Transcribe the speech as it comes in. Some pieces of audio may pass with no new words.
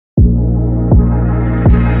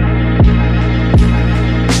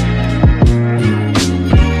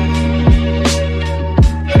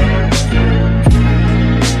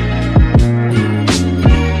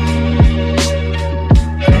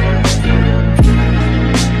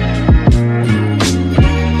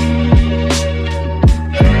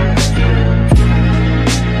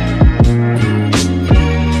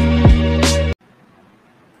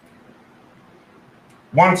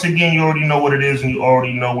Once again, you already know what it is, and you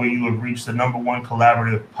already know where you have reached the #1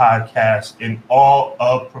 collaborative podcast in all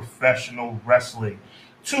of professional wrestling.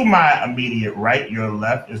 To my immediate right, your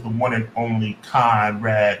left, is the one and only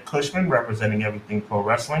Conrad Cushman, representing Everything Pro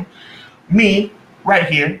Wrestling. Me, right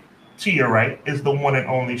here, to your right, is the one and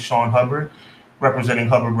only Sean Hubbard, representing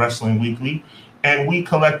Hubbard Wrestling Weekly. And we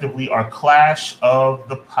collectively are Clash of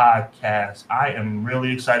the Podcast. I am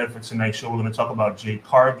really excited for tonight's show. We're going to talk about Jade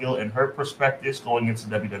Cargill and her perspectives going into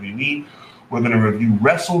WWE. We're going to review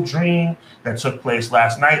WrestleDream that took place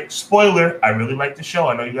last night. Spoiler, I really like the show.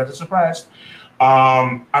 I know you guys are surprised.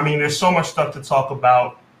 There's so much stuff to talk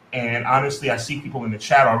about. And honestly, I see people in the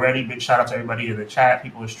chat already. Big shout out to everybody in the chat.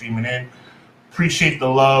 People are streaming in. Appreciate the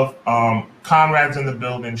love. Conrad's in the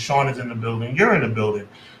building. Sean is in the building. You're in the building.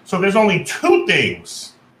 So there's only two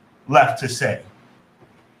things left to say.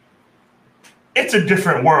 It's a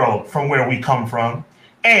different world from where we come from.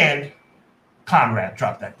 And Conrad,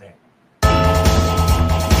 drop that thing.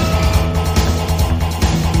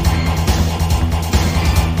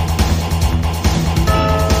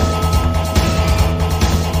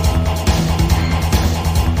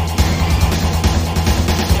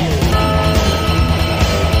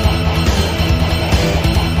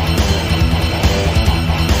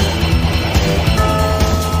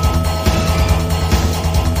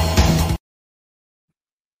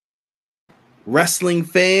 Wrestling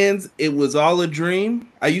fans, it was all a dream.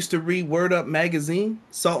 I used to read Word Up magazine,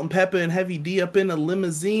 Salt and Pepper and Heavy D up in a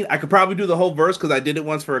limousine. I could probably do the whole verse because I did it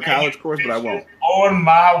once for a college course, but I won't. On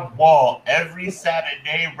my wall every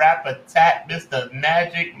Saturday, rap attack, Mr.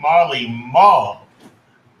 Magic Marley Marl.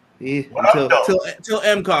 Yeah, until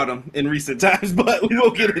M caught him in recent times, but we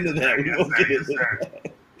won't get into that.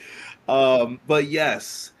 But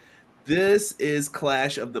yes. This is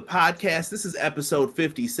Clash of the Podcast. This is episode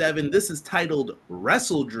 57. This is titled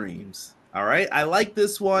WrestleDreams. All right. I like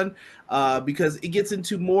this one because it gets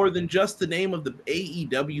into more than just the name of the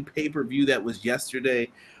AEW pay-per-view that was yesterday.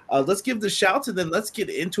 Let's give the shouts and then let's get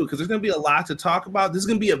into it because there's going to be a lot to talk about. This is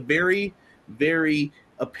going to be a very, very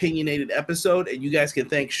opinionated episode, and you guys can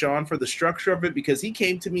thank Sean for the structure of it because he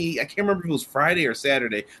came to me, I can't remember if it was Friday or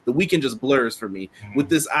Saturday, the weekend just blurs for me, with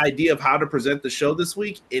this idea of how to present the show this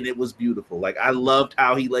week, and it was beautiful. Like, I loved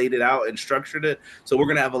how he laid it out and structured it, so we're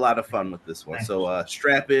gonna have a lot of fun with this one. So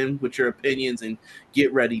strap in with your opinions and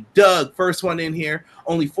get ready. Doug, first one in here,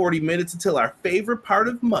 only 40 minutes until our favorite part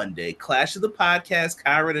of Monday, Clash of the Podcast.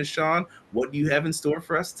 Kyron and Sean, what do you have in store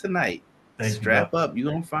for us tonight? Strap up,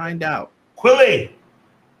 you're gonna find out. Quilly!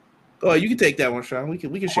 Oh, you can take that one, Sean. We can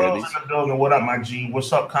share these. In the building. What up, my G?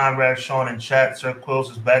 What's up, Conrad, Sean, and chat? Sir Quills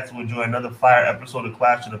is back to enjoy another fire episode of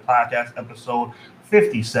Clash of the Podcast, episode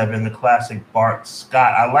 57, the classic Bart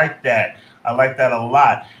Scott. I like that. I like that a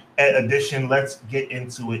lot. In addition, let's get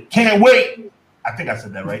into it. Can't wait. I think I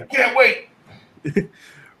said that right. Can't wait.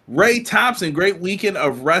 Ray Thompson, great weekend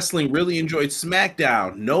of wrestling. Really enjoyed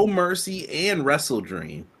SmackDown, No Mercy, and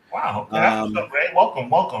WrestleDream. Wow. That's what's up, Ray.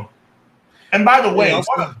 Welcome. And by the way,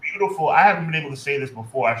 what a beautiful, I haven't been able to say this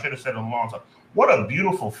before. I should have said it a long time. What a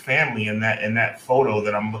beautiful family in that photo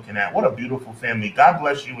that I'm looking at. What a beautiful family. God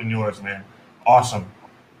bless you and yours, man. Awesome.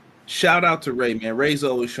 Shout out to Ray, man. Ray's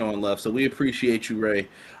always showing love, so we appreciate you, Ray.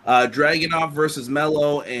 Dragunov versus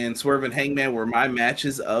Mello and Swerve and Hangman were my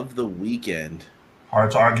matches of the weekend.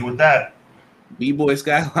 Hard to argue with that. B-Boy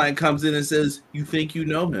Skyline comes in and says, you think you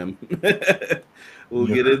know him. We'll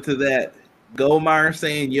get into that. Gomar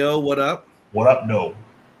saying, yo, what up? What up, no?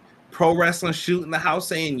 Pro Wrestling Shoot in the house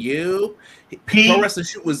saying you. Pro Wrestling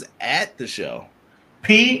Shoot was at the show.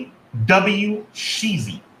 P.W.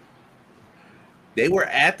 Sheezy. They were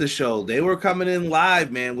at the show. They were coming in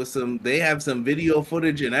live, man, with they have some video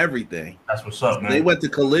footage and everything. That's what's up, man. They went to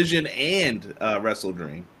Collision and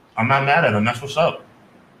WrestleDream. I'm not mad at them. That's what's up.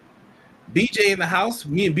 BJ in the house.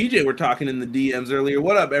 Me and BJ were talking in the DMs earlier.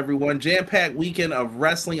 What up, everyone? Jam-packed weekend of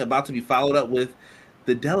wrestling about to be followed up with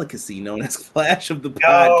the delicacy known as Clash of the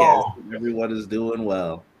Podcast. Everyone is doing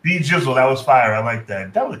well. B Jizzle, that was fire. I like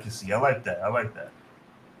that. Delicacy. I like that.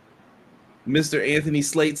 Mr. Anthony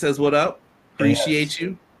Slate says, what up? Appreciate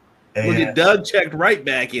you. Look at Doug checked right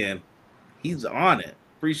back in. He's on it.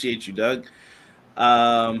 Appreciate you, Doug.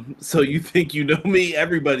 So you think you know me?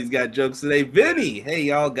 Everybody's got jokes today. Vinny, hey,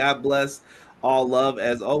 y'all. God bless. All love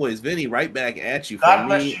as always. Vinny, right back at you. God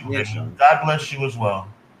bless you. God bless you as well.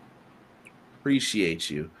 Appreciate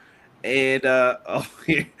you. And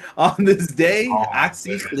on this day, I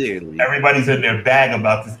see clearly. Everybody's in their bag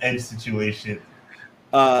about this Edge situation.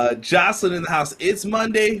 Jocelyn in the house. It's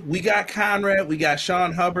Monday. We got Conrad. We got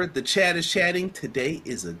Sean Hubbard. The chat is chatting. Today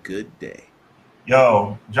is a good day.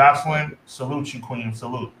 Yo, Jocelyn, salute you, queen.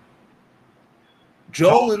 Salute.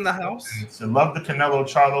 Joel in the house. So love the Canelo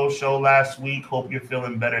Charlo show last week. Hope you're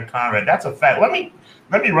feeling better, Conrad. That's a fact. Let me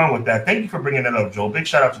run with that. Thank you for bringing that up, Joel. Big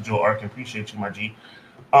shout out to Joel Arkin. Appreciate you, my G.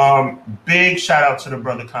 Big shout out to the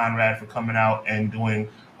brother Conrad for coming out and doing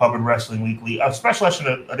Hubbard Wrestling Weekly, a special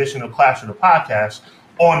edition of Clash of the Podcast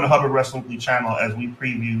on the Hubbard Wrestling Weekly channel as we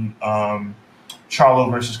previewed Charlo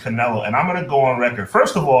versus Canelo. And I'm going to go on record.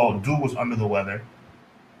 First of all, dude was under the weather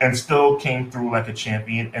and still came through like a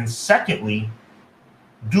champion. And secondly,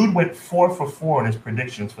 dude went 4 for 4 in his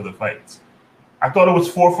predictions for the fights. I thought it was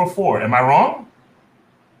 4 for 4. Am I wrong?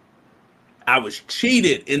 I was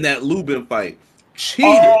cheated in that Lubin fight.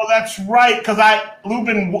 Cheated. Oh, that's right. Because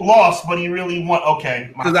Lubin lost, but he really won.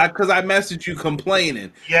 Okay. Because I messaged you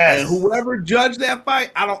complaining. Yes. And whoever judged that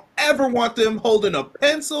fight, I don't ever want them holding a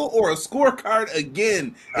pencil or a scorecard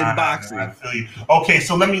again in boxing. I feel you. Okay,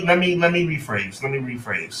 so let me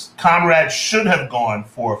rephrase. Conrad should have gone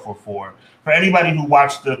 4 for 4. For anybody who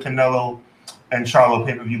watched the Canelo and Charlo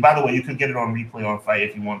pay-per-view, by the way, you could get it on replay on Fight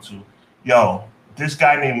if you want to. Yo, this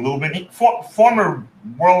guy named Lubin, former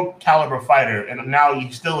world caliber fighter, and now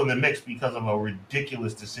he's still in the mix because of a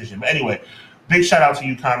ridiculous decision. But anyway, big shout out to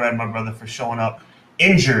you, Conrad, my brother, for showing up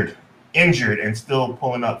injured, and still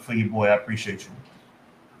pulling up for you, boy. I appreciate you.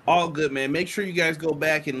 All good, man. Make sure you guys go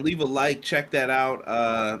back and leave a like. Check that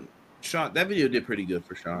out. Sean, that video did pretty good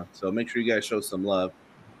for Sean, so make sure you guys show some love.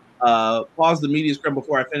 Pause the media scrum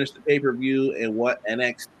before I finish the pay-per-view and what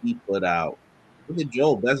NXT put out. Look at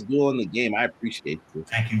Joel, best duel in the game. I appreciate you.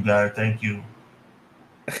 Thank you, guys. Thank you.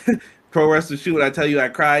 Pro Wrestler Shoot, when I tell you I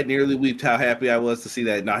cried, nearly wept how happy I was to see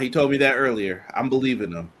that. No, he told me that earlier. I'm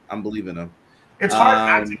believing him. It's hard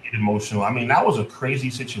not to get emotional. I mean, that was a crazy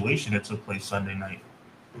situation that took place Sunday night.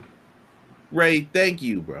 Ray, thank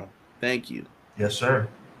you, bro. Thank you. Yes, sir.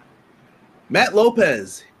 Matt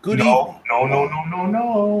Lopez. Good evening.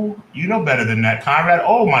 No. You know better than that, Conrad.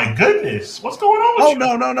 Oh, my goodness. What's going on with you?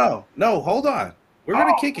 No, hold on. We're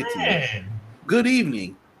going to kick it to you. Good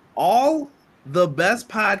evening. All the best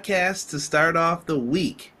podcasts to start off the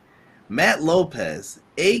week. Matt Lopez,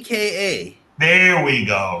 a.k.a. There we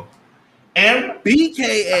go.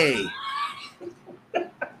 BKA.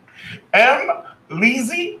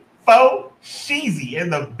 Leezy Fo Sheezy in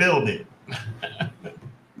the building.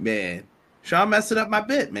 Man. Sean messing up my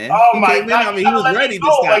bit, man. Oh my God! He was ready to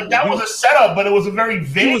stop. Like that was a setup, but it was a very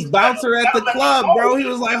vague. He was bouncer at the club, bro. He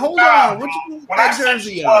was like, "Hold on, what you when I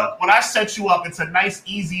set you up, it's a nice,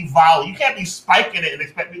 easy volley. You can't be spiking it and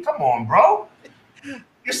expect me. Come on, bro.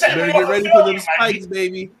 You're setting me up. Get ready for them spikes,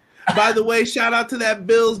 baby. By the way, shout out to that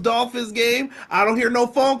Bills Dolphins game. I don't hear no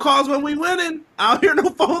phone calls when we winning. I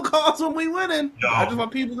just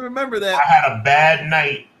want people to remember that. I had a bad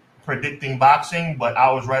night predicting boxing, but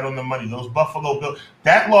I was right on the money. Those Buffalo Bills,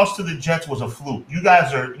 that loss to the Jets was a fluke. You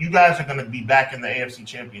guys are going to be back in the AFC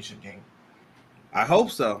Championship game. I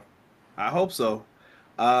hope so.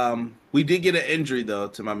 We did get an injury though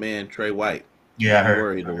to my man Trey White. Yeah, I heard.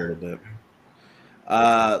 Worried a little bit.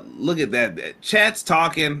 Look at that. Chat's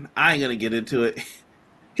talking. I ain't gonna get into it.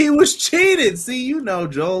 He was cheated. See,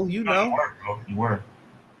 Joel. You know. You were, bro. You were.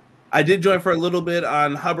 I did join for a little bit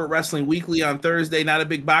on Hubbard Wrestling Weekly on Thursday. Not a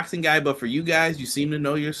big boxing guy, but for you guys, you seem to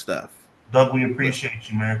know your stuff. Doug, we appreciate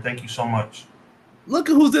you, man. Thank you so much. Look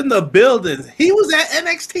at who's in the building. He was at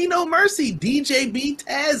NXT No Mercy, DJ B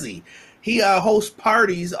Tazzy. He hosts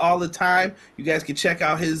parties all the time. You guys can check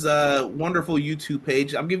out his wonderful YouTube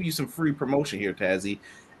page. I'm giving you some free promotion here, Tazzy.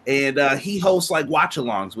 And he hosts like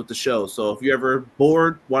watch-alongs with the show. So if you're ever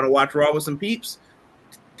bored, want to watch Raw with some peeps,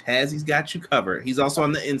 Tazzy's got you covered. He's also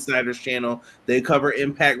on the Insiders channel. They cover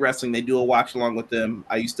Impact Wrestling. They do a watch along with them.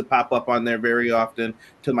 I used to pop up on there very often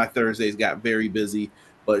till my Thursdays got very busy.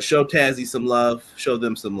 But show Tazzy some love. Show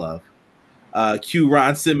them some love. Cue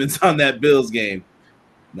Ron Simmons on that Bills game.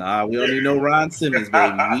 Nah, we don't need no Ron Simmons,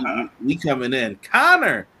 baby. We coming in.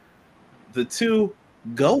 Connor, the two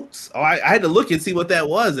goats. Oh, I had to look and see what that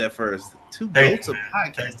was at first. Two goats of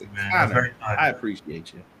podcasting. Connor, I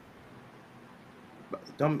appreciate you.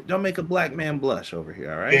 Don't make a black man blush over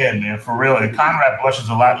here, all right? Yeah, man, for real. And Conrad blushes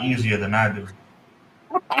a lot easier than I do.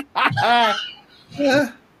 I'm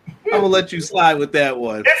gonna let you slide with that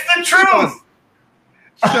one. It's the truth.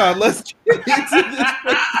 Sean, let's get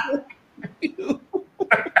into this.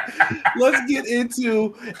 Let's get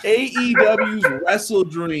into AEW's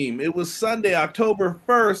WrestleDream. It was Sunday, October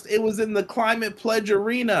 1st. It was in the Climate Pledge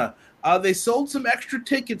Arena. They sold some extra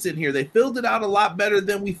tickets in here. They filled it out a lot better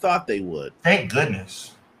than we thought they would. Thank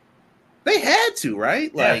goodness. They had to,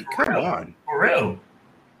 right? Like, come on. For real.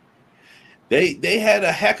 They had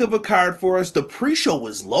a heck of a card for us. The pre-show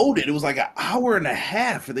was loaded. It was like an hour and a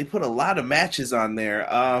half, and they put a lot of matches on there.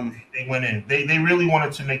 They went in. They really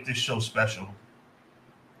wanted to make this show special.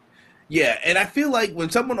 Yeah, and I feel like when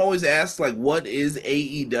someone always asks, like, what is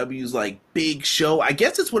AEW's, like, big show? I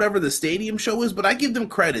guess it's whatever the stadium show is, but I give them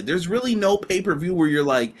credit. There's really no pay-per-view where you're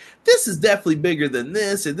like, this is definitely bigger than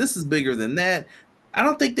this, and this is bigger than that. I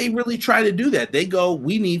don't think they really try to do that. They go,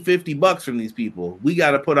 we need $50 from these people. We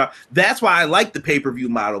got to put on. That's why I like the pay-per-view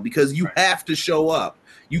model, because you have to show up.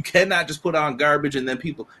 You cannot just put on garbage and then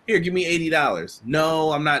people, here, give me $80.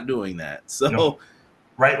 No, I'm not doing that. So, no.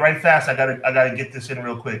 Right fast. I gotta get this in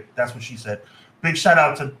real quick. That's what she said. Big shout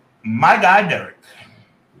out to my guy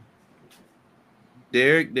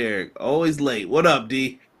Derek, always late. What up,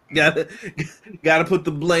 D? Gotta put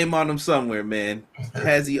the blame on him somewhere, man.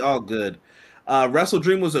 Has he all good?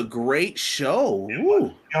 WrestleDream was a great show.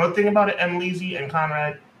 You know the thing about it, M. Leezy and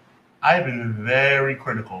Conrad, I've been very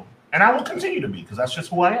critical, and I will continue to be, because that's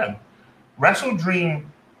just who I am. WrestleDream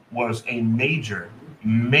was a major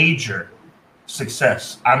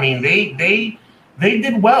success. I mean, they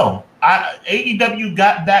did well. AEW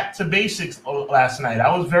got back to basics last night.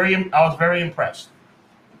 I was very impressed.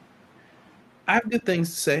 I have good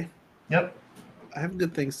things to say. Yep. I have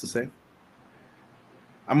good things to say.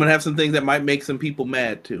 I'm going to have some things that might make some people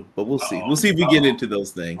mad too, but we'll see. We'll see if we get into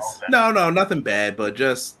those things. Okay. No, nothing bad, but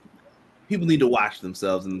just people need to watch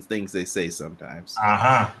themselves and the things they say sometimes.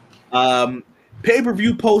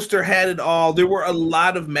 Pay-per-view poster had it all. There were a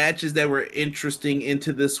lot of matches that were interesting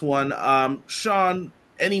into this one. Sean,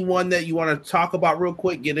 anyone that you want to talk about real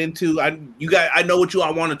quick, get into? I know what you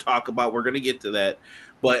all want to talk about. We're going to get to that.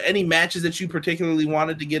 But any matches that you particularly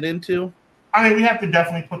wanted to get into? I mean, we have to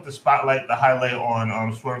definitely put the highlight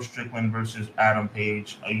on Swerve Strickland versus Adam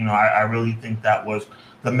Page. I really think that was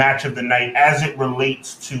the match of the night as it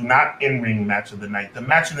relates to not in-ring match of the night, the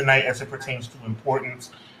match of the night as it pertains to importance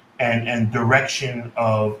and direction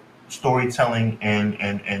of storytelling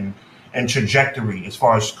and trajectory as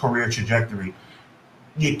far as career trajectory.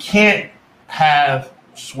 You can't have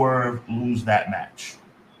Swerve lose that match.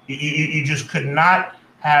 You just could not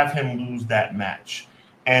have him lose that match.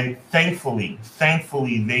 And thankfully,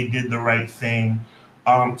 they did the right thing.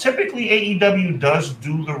 Typically, AEW does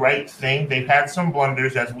do the right thing. They've had some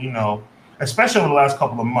blunders, as we know, especially over the last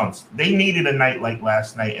couple of months. They needed a night like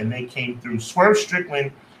last night, and they came through. Swerve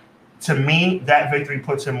Strickland, to me, that victory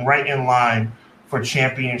puts him right in line for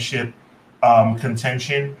championship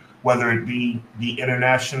contention, whether it be the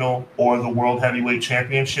international or the World Heavyweight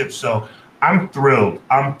Championship. So I'm thrilled.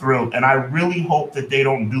 And I really hope that they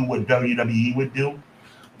don't do what WWE would do.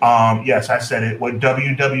 Yes, I said it, what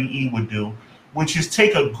WWE would do, which is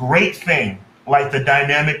take a great thing like the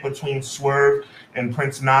dynamic between Swerve and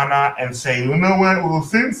Prince Nana and say, you know what, well,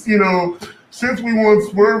 since we want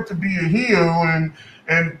Swerve to be a heel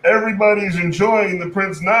and everybody's enjoying the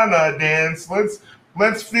Prince Nana dance,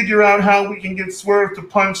 let's figure out how we can get Swerve to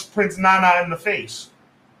punch Prince Nana in the face.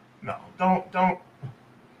 No, don't.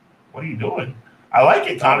 What are you doing? I like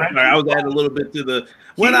it, Conrad. I was adding a little bit to the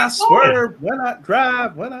when I swerve, when I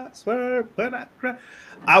drive, when I swerve, when I drive.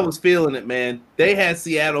 I was feeling it, man. They had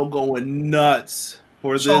Seattle going nuts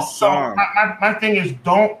for this song. My thing is, if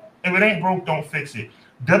it ain't broke, don't fix it.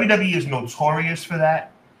 WWE is notorious for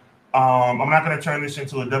that. I'm not going to turn this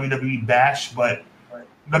into a WWE bash, but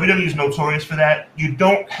WWE is notorious for that. You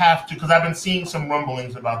don't have to, because I've been seeing some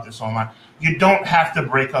rumblings about this online. You don't have to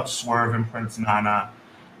break up Swerve and Prince Nana.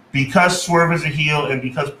 Because Swerve is a heel and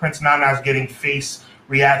because Prince Nana is getting face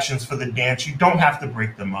reactions for the dance, you don't have to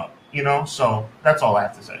break them up, So that's all I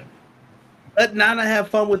have to say. Let Nana have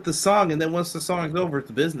fun with the song, and then once the song's over,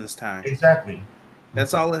 it's business time. Exactly.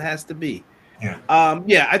 That's all it has to be. Yeah.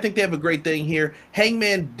 I think they have a great thing here.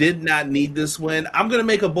 Hangman did not need this win. I'm going to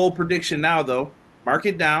make a bold prediction now, though. Mark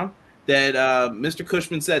it down that Mr.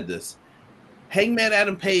 Cushman said this. Hangman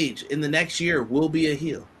Adam Page in the next year will be a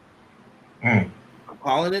heel.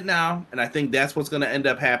 Calling it now, and I think that's what's going to end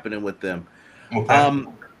up happening with them. Okay.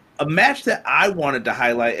 A match that I wanted to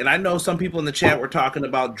highlight, and I know some people in the chat were talking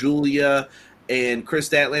about Julia and Chris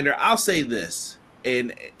Statlander. I'll say this,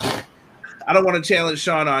 and I don't want to challenge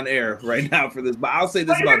Sean on air right now for this, but I'll say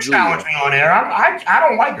this about Julia. Challenge me on air. I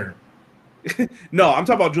don't like her. No, I'm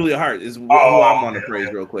talking about Julia Hart is who I want to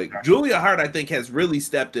praise real quick. Julia Hart, I think, has really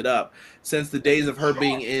stepped it up since the days of her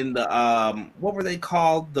being in the what were they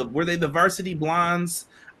called? Were they the Varsity Blondes?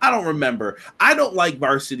 I don't remember. I don't like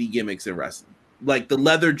varsity gimmicks in wrestling, like the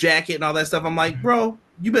leather jacket and all that stuff. I'm like, bro,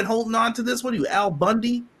 you've been holding on to this. What are you, Al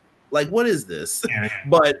Bundy? Like, what is this? Yeah.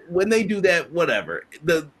 But when they do that, whatever.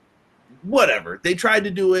 whatever. They tried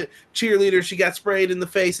to do it. Cheerleader, she got sprayed in the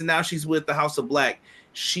face, and now she's with the House of Black.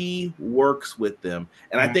 She works with them.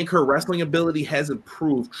 And I think her wrestling ability has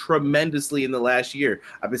improved tremendously in the last year.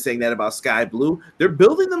 I've been saying that about Sky Blue. They're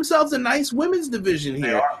building themselves a nice women's division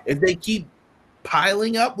here. If they keep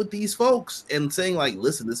piling up with these folks and saying, like,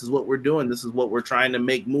 listen, this is what we're doing. This is what we're trying to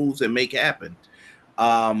make moves and make happen.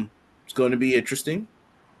 It's going to be interesting.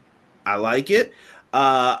 I like it.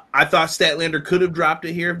 I thought Statlander could have dropped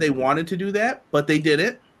it here if they wanted to do that, but they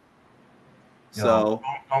didn't. So,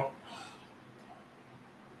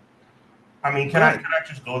 I mean, can I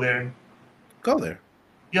just go there? Go there.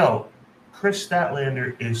 Yo, Chris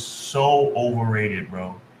Statlander is so overrated,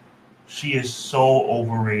 bro. She is so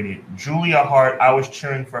overrated. Julia Hart, I was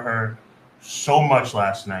cheering for her so much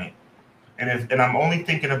last night. And I'm only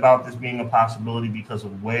thinking about this being a possibility because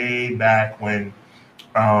of way back when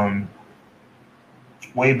the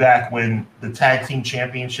tag team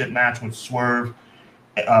championship match with Swerve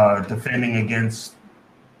defending against,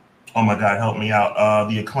 oh my God, help me out,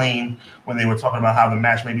 the Acclaim, when they were talking about how the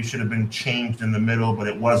match maybe should have been changed in the middle, but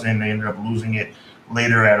it wasn't. They ended up losing it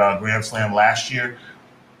later at Grand Slam last year.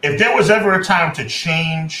 If there was ever a time to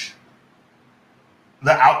change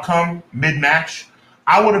the outcome mid-match,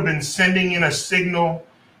 I would have been sending in a signal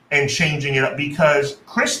and changing it up, because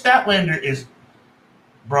Chris Statlander is,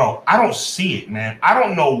 bro, I don't see it, man. I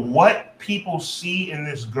don't know what people see in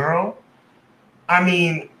this girl. I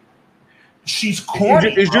mean, she's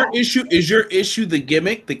corny. Is your issue the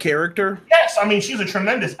gimmick, the character? Yes, I mean, she's a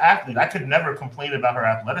tremendous athlete. I could never complain about her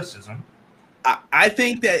athleticism. I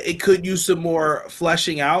think that it could use some more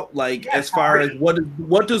fleshing out, like as far as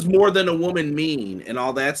what does more than a woman mean and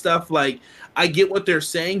all that stuff. Like, I get what they're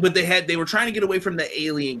saying, but they were trying to get away from the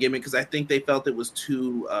alien gimmick because I think they felt it was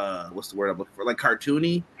too what's the word I'm looking for, like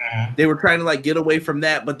cartoony. Mm-hmm. They were trying to like get away from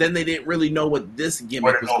that, but then they didn't really know what this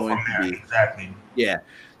gimmick was going to be. Exactly. Yeah.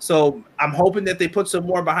 So I'm hoping that they put some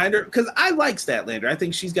more behind her, because I like Statlander. I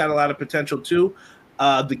think she's got a lot of potential too.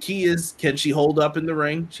 The key is, can she hold up in the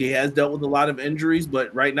ring? She has dealt with a lot of injuries,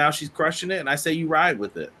 but right now she's crushing it, and I say you ride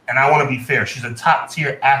with it. And I want to be fair. She's a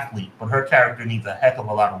top-tier athlete, but her character needs a heck of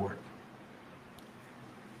a lot of work.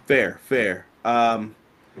 Fair.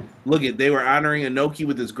 Look, they were honoring Inoki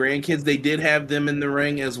with his grandkids. They did have them in the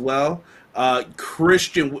ring as well.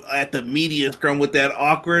 Christian at the media scrum with that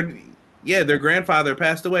awkward, their grandfather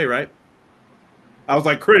passed away, right? I was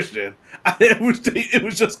like, Christian. It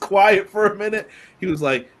was just quiet for a minute. He was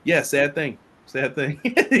like, yeah, sad thing.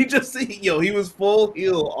 He was full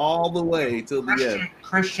heel all the way till the end.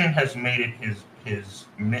 Christian has made it his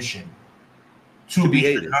mission to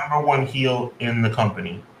be the number one heel in the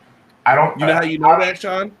company. You know how you know that,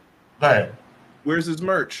 Sean? Go ahead. Where's his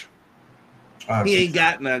merch? He ain't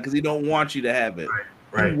got none because he don't want you to have it.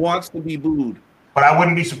 Right. He wants to be booed. But I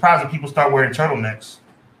wouldn't be surprised if people start wearing turtlenecks.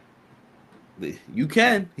 You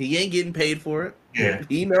can. He ain't getting paid for it. Yeah.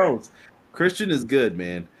 He knows. Christian is good,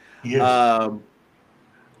 man. He is.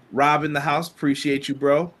 Rob in the house, appreciate you,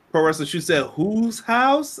 bro. Pro Wrestler Shoe said, whose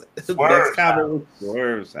house?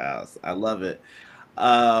 Swerve's house. I love it.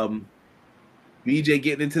 BJ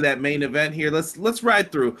getting into that main event here. Let's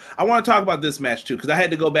ride through. I want to talk about this match too, because I had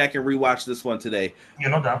to go back and rewatch this one today. Yeah,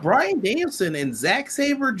 no doubt. Bryan Danielson and Zack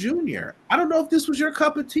Sabre Jr. I don't know if this was your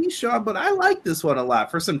cup of tea, Sean, but I like this one a lot.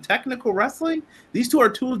 For some technical wrestling, these two are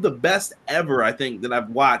two of the best ever, I think, that I've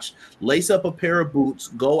watched. Lace up a pair of boots,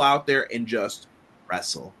 go out there and just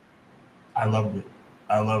wrestle. I loved it.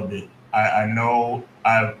 I know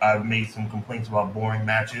I've made some complaints about boring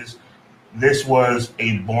matches. This was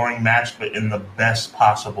a boring match, but in the best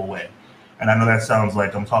possible way. And I know that sounds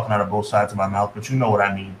like I'm talking out of both sides of my mouth, but you know what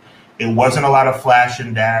I mean. It wasn't a lot of flash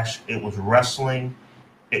and dash. It was wrestling.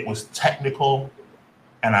 It was technical,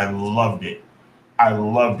 and I loved it.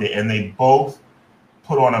 And they both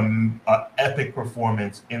put on an epic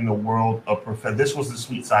performance in the world of professional. This was the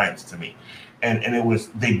sweet science to me. And it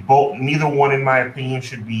was, neither one, in my opinion,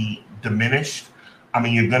 should be diminished. I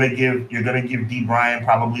mean, you're gonna give D. Bryan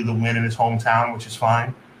probably the win in his hometown, which is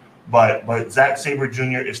fine. But Zack Sabre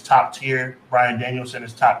Jr. is top tier. Bryan Danielson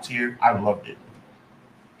is top tier. I loved it.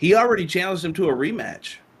 He already challenged him to a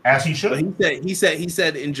rematch, as he should. But he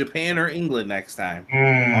said in Japan or England next time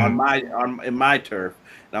in my turf.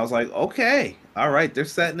 And I was like, okay, all right, they're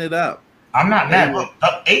setting it up. I'm not mad. Look,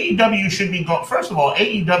 AEW should be going. First of all,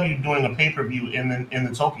 AEW doing a pay-per-view in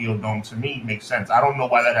the Tokyo Dome to me makes sense. I don't know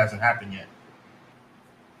why that hasn't happened yet.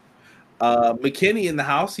 McKinney in the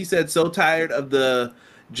house, he said, so tired of the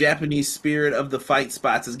Japanese spirit of the fight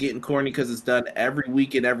spots. Is getting corny because it's done every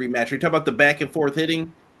week in every match. You're talking about the back and forth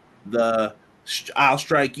hitting, the I'll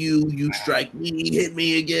strike you, you strike me, hit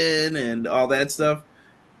me again, and all that stuff.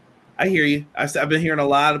 I hear you. I've been hearing a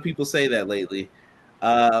lot of people say that lately.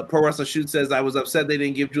 Pro Wrestler Shoot says, I was upset they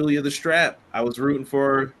didn't give Julia the strap. I was rooting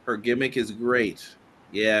for her. Her gimmick is great.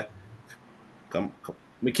 Yeah. Come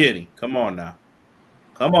McKinney, come on now.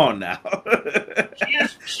 Come on now.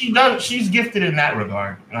 She's gifted in that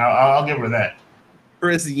regard. I'll give her that.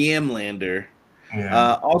 Chris Yamlander.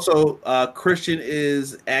 Yeah. Also, Christian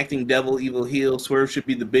is acting devil, evil heel. Swerve should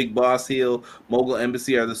be the big boss heel. Mogul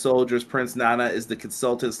Embassy are the soldiers. Prince Nana is the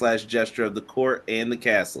consultant / gesture of the court and the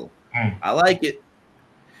castle. I like it.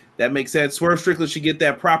 That makes sense. Swerve Strickland should get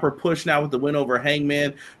that proper push now with the win over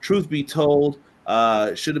Hangman. Truth be told,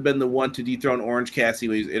 should have been the one to dethrone Orange Cassidy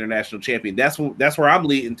when he was international champion. That's where I'm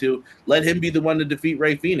leading to. Let him be the one to defeat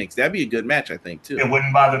Rey Fenix. That'd be a good match, I think, too. It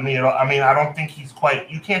wouldn't bother me at all. I mean, I don't think he's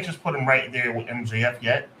quite. You can't just put him right there with MJF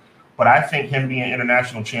yet, but I think him being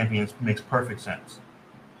international champion makes perfect sense.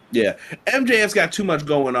 Yeah, MJF's got too much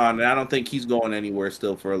going on, and I don't think he's going anywhere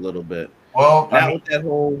still for a little bit. Well, not with that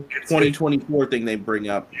whole 2024 thing they bring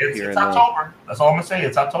up. It's October. That's all I'm gonna say.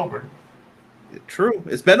 It's October. True.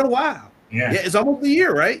 It's been a while. Yeah, it's almost a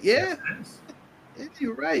year, right? Yeah, yeah,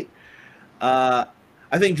 you're right. I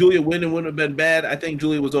think Julia winning wouldn't have been bad. I think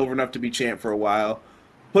Julia was over enough to be champ for a while.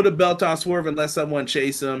 Put a belt on Swerve and let someone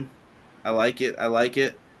chase him. I like it. I like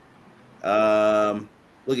it.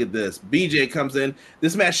 Look at this. BJ comes in.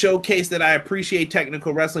 This match showcased that I appreciate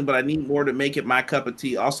technical wrestling, but I need more to make it my cup of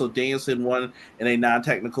tea. Also, Danielson won in a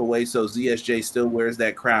non-technical way, so ZSJ still wears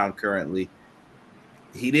that crown currently.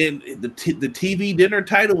 He didn't. The TV dinner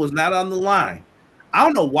title was not on the line. I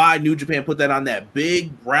don't know why New Japan put that on that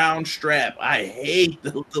big brown strap. I hate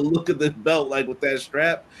the look of the belt, like with that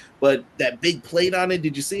strap, but that big plate on it.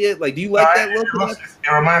 Did you see it? Like, do you like that look?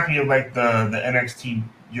 It reminds me of like the NXT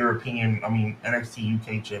NXT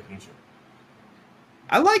UK championship.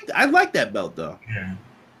 I like that belt though. Yeah.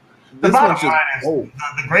 The bottom line is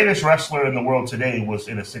the greatest wrestler in the world today was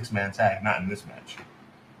in a 6-man tag, not in this match.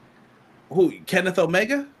 Who? Kenneth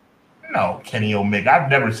Omega? No, Kenny Omega. I've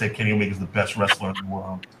never said Kenny Omega is the best wrestler in the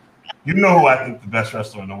world. You know who I think the best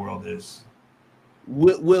wrestler in the world is?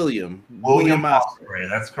 William Ospreay.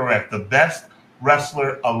 That's correct. The best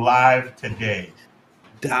wrestler alive today.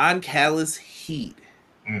 Don Callis Heat.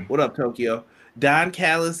 What up, Tokyo? Don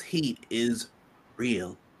Callis Heat is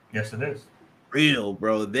real. Yes, it is. Real,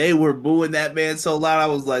 bro. They were booing that man so loud. I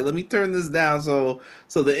was like, let me turn this down so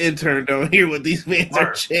the intern don't hear what these fans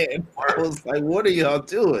are chanting. I was like, what are y'all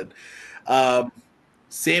doing?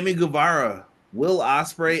 Sammy Guevara, Will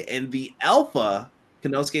Ospreay, and the Alpha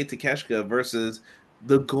Konosuke Takeshita versus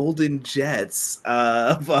the Golden Jets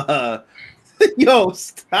of yo,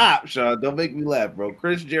 stop, Sean. Don't make me laugh, bro.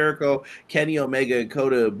 Chris Jericho, Kenny Omega, and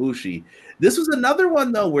Kota Ibushi. This was another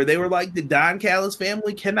one, though, where they were like, the Don Callis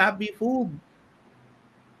family cannot be fooled.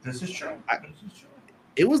 This is true.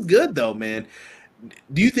 It was good, though, man.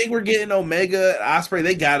 Do you think we're getting Omega and Ospreay?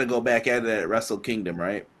 They got to go back at it at Wrestle Kingdom,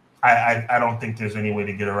 right? I don't think there's any way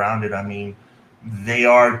to get around it. I mean, they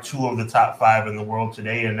are 2 of the top 5 in the world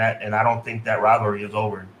today, and I don't think that rivalry is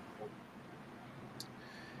over.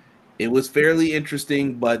 It was fairly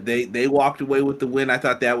interesting, but they walked away with the win. I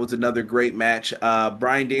thought that was another great match.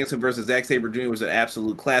 Bryan Danielson versus Zack Sabre Jr. was an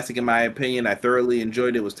absolute classic, in my opinion. I thoroughly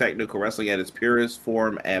enjoyed it. It was technical wrestling at its purest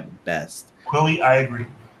form at best. Quilly, I agree.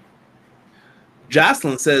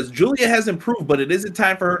 Jocelyn says, Julia has improved, but it isn't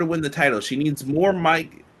time for her to win the title. She needs more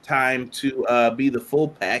mic time to be the full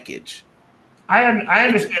package. I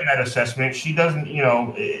understand that assessment. She doesn't,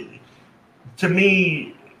 to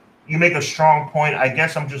me, you make a strong point. I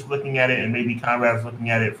guess I'm just looking at it, and maybe Conrad's looking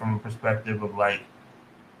at it from a perspective of like,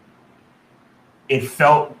 it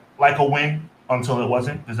felt like a win until it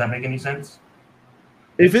wasn't. Does that make any sense?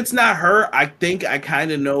 If it's not her, I think I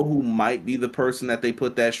kind of know who might be the person that they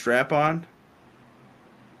put that strap on.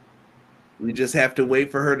 We just have to wait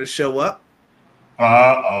for her to show up.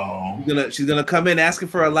 She's gonna come in asking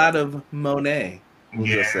for a lot of Monet. We'll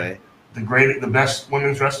just say the best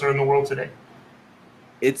women's wrestler in the world today.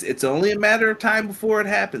 It's only a matter of time before it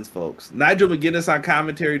happens, folks. Nigel McGuinness on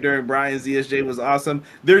commentary during Brian's ZSJ was awesome.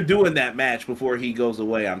 They're doing that match before he goes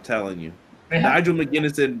away, I'm telling you. Nigel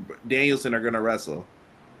McGuinness and Danielson are going to wrestle.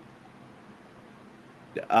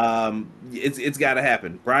 It's got to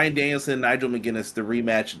happen. Brian Danielson, Nigel McGuinness, the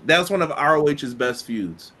rematch. That was one of ROH's best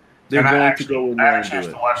feuds. They're going to go in there and do it. I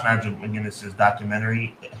actually to watch Nigel McGuinness'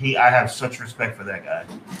 documentary. I have such respect for that guy.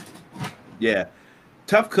 Yeah.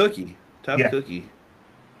 Tough cookie. Cookie.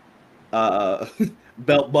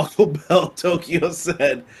 Belt buckle belt. Tokyo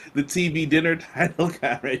said the TV dinner title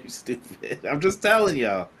got ready stupid. I'm just telling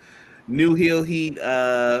y'all. New heel heat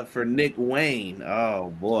for Nick Wayne. Oh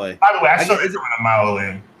boy. By the way, I saw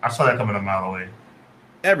that coming a mile away.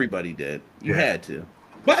 Everybody did. You had to.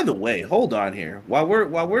 By the way, hold on here. While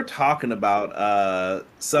we're talking about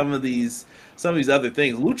some of these other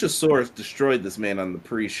things, Luchasaurus destroyed this man on the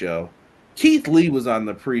pre-show. Keith Lee was on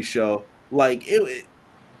the pre-show. Like it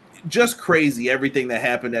just crazy everything that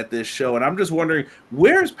happened at this show. And I'm just wondering,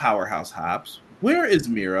 where's Powerhouse Hobbs? Where is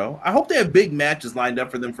Miro? I hope they have big matches lined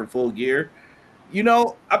up for them for Full Gear. You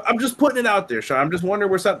know, I'm just putting it out there, Sean. I'm just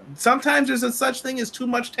wondering where sometimes there's a such thing as too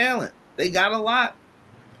much talent. They got a lot.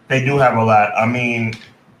 They do have a lot. I mean,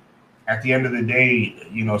 at the end of the day,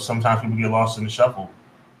 you know, sometimes people get lost in the shuffle.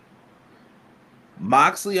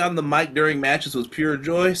 Moxley on the mic during matches was pure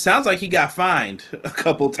joy. Sounds like he got fined a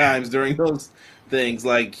couple times during those things.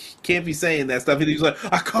 Like, can't be saying that stuff. He's like,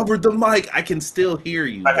 I covered the mic. I can still hear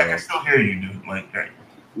you. Like, I can still hear you, dude. Like, right.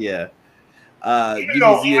 Yeah. Even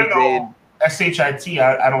though SHIT,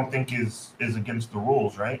 I don't think is against the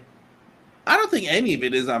rules, right? I don't think any of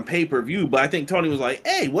it is on pay-per-view, but I think Tony was like,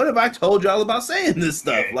 hey, what have I told y'all about saying this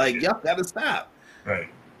stuff? Like, y'all got to stop. Right.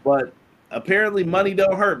 But apparently money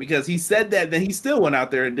don't hurt, because he said that, then he still went out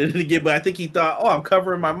there and did it again, but I think he thought, oh, I'm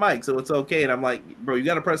covering my mic, so it's okay. And I'm like, bro, you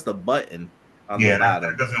got to press the button on the bottom.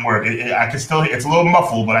 That doesn't work. I can still, it's a little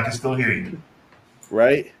muffled, but I can still hear you.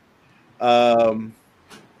 Right?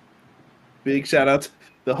 Big shout out to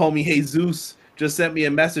the homie Jesus. Just sent me a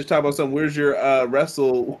message talking about something. Where's your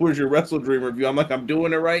WrestleDream review? I'm like, I'm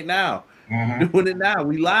doing it right now. Doing it now.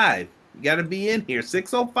 We live. You got to be in here.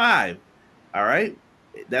 6:05. All right.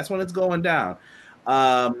 That's when it's going down.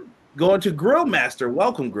 Going to Grillmaster.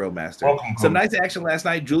 Welcome, Grillmaster. Welcome. Some nice action last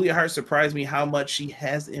night. Julia Hart surprised me how much she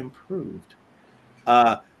has improved.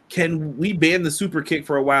 Can we ban the super kick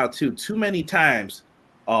for a while too? Too many times.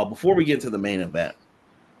 Before we get to the main event,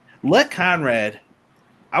 let Conrad.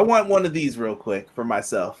 I want one of these real quick for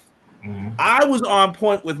myself. I was on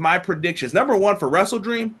point with my predictions. Number one for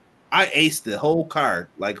WrestleDream, I aced the whole card,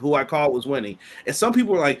 like who I called was winning. And some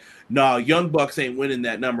people were like, no, Young Bucks ain't winning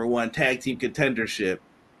that number one tag team contendership.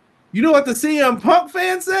 You know what the CM Punk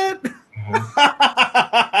fan said?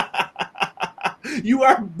 You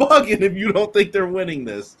are bugging if you don't think they're winning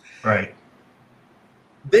this. Right.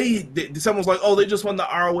 Someone's like, oh, they just won the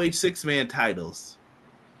ROH 6-man titles.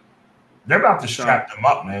 They're about to strap them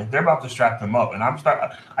up, man. They're about to strap them up, and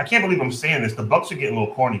I can't believe I'm saying this. The Bucks are getting a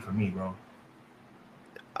little corny for me, bro.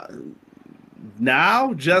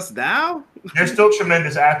 Just now, they're still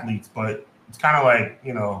tremendous athletes, but it's kind of like,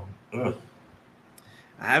 you know. Ugh.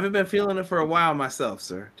 I haven't been feeling it for a while myself,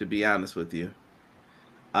 sir. To be honest with you,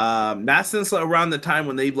 not since around the time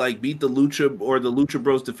when they like beat the Lucha or the Lucha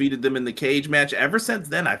Bros defeated them in the cage match. Ever since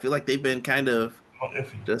then, I feel like they've been kind of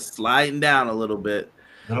just sliding down a little bit.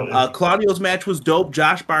 Claudio's match was dope.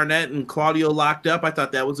 Josh Barnett and Claudio locked up. I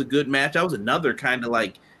thought that was a good match. That was another kind of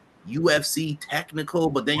like UFC technical,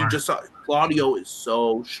 but then you just saw Claudio is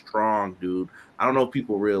so strong, dude. I don't know if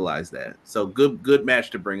people realize that. So good match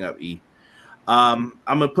to bring up, E. I'm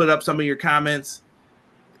gonna put up some of your comments.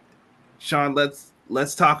 Sean,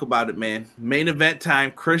 let's talk about it, man. Main event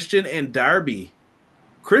time, Christian and Darby.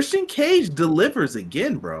 Christian Cage delivers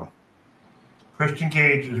again, bro. Christian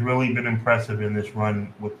Cage has really been impressive in this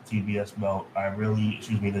run with the TBS belt. The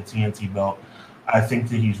TNT belt. I think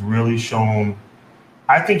that he's really shown.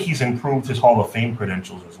 I think he's improved his Hall of Fame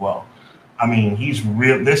credentials as well. I mean, he's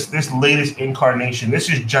real. This latest incarnation. This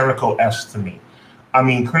is Jericho-esque to me. I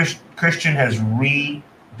mean, Christian has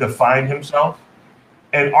redefined himself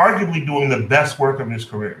and arguably doing the best work of his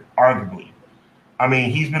career. Arguably, I mean,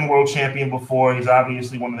 he's been world champion before. He's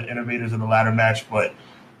obviously one of the innovators of the ladder match, but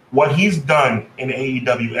what he's done in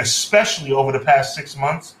AEW, especially over the past 6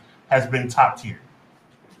 months, has been top tier.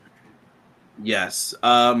 Yes.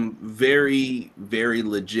 Very, very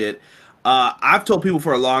legit. I've told people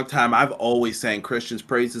for a long time, I've always sang Christian's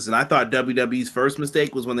praises, and I thought WWE's first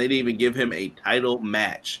mistake was when they didn't even give him a title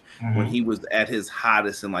match when he was at his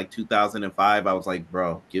hottest in like 2005. I was like,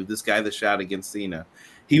 bro, give this guy the shot against Cena.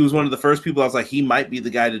 He was one of the first people I was like, he might be the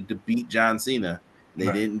guy to beat John Cena. They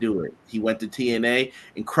didn't do it. He went to TNA.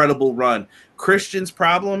 Incredible run. Christian's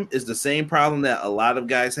problem is the same problem that a lot of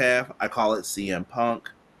guys have. I call it CM Punk,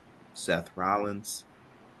 Seth Rollins.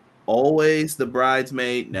 Always the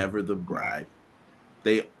bridesmaid, never the bride.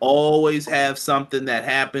 They always have something that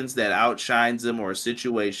happens that outshines them or a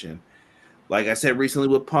situation. Like I said recently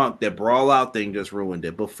with Punk, that Brawl Out thing just ruined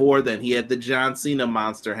it. Before then, he had the John Cena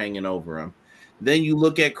monster hanging over him. Then you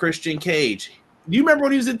look at Christian Cage. Do you remember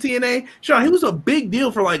when he was in TNA? Sean, he was a big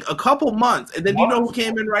deal for like a couple months. And then you know who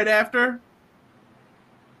came in right after?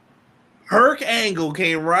 Herc Angle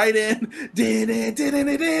came right in. And he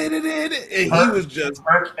was just...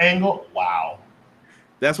 Herc Angle? Wow.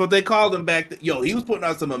 That's what they called him back then. Yo, he was putting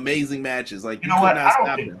on some amazing matches. Like, you know what? I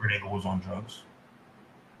don't think him. Kurt Angle was on drugs.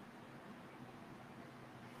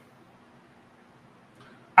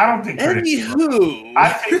 I don't think Kurt Angle. I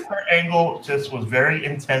think Kurt Angle just was very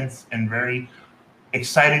intense and very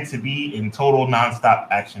excited to be in total nonstop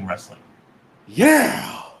action wrestling.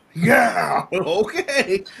 Yeah.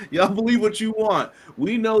 Okay. Y'all believe what you want.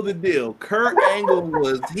 We know the deal. Kurt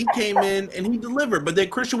Angle he came in and he delivered, but then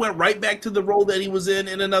Christian went right back to the role that he was in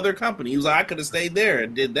another company. He was like, I could have stayed there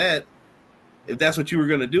and did that if that's what you were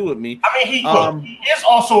going to do with me. I mean, he is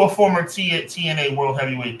also a former TNA World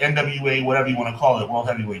Heavyweight, NWA, whatever you want to call it, World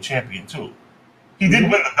Heavyweight Champion too. He did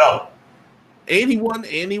win the belt. And he won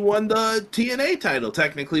the TNA title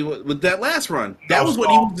technically with that last run. That was what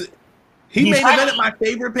he was. He made event my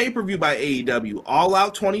favorite pay-per-view by AEW. All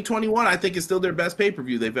Out 2021, I think, is still their best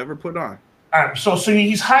pay-per-view they've ever put on. All right, so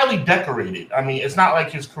he's highly decorated. I mean, it's not like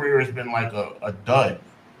his career has been like a dud.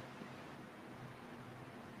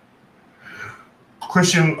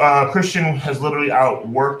 Christian has literally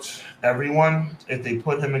outworked everyone. If they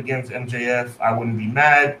put him against MJF, I wouldn't be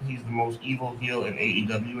mad. He's the most evil heel in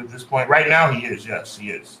AEW at this point. Right now, he is. Yes,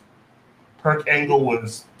 he is. Kurt Angle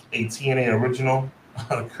was a TNA original.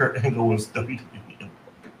 Kurt Angle was WWE.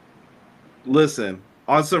 Listen,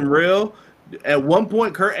 on some real, at one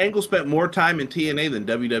point, Kurt Angle spent more time in TNA than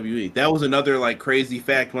WWE. That was another like crazy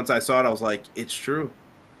fact. Once I saw it, I was like, it's true.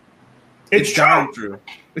 It's true.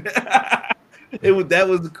 That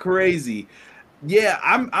was crazy. Yeah,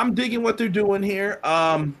 I'm digging what they're doing here.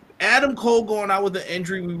 Adam Cole going out with an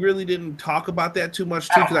injury. We really didn't talk about that too much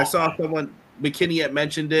too because I saw someone McKinney had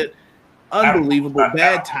mentioned it. Unbelievable,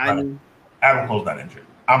 bad timing. Adam Cole's not injured.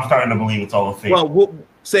 I'm starting to believe it's all a fake. Well, we'll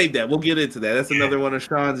save that. We'll get into that. That's another one of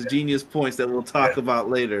Sean's genius points that we'll talk about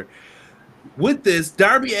later. With this,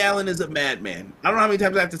 Darby Allin is a madman. I don't know how many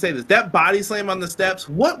times I have to say this. That body slam on the steps,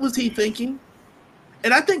 what was he thinking?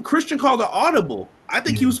 And I think Christian called an audible. I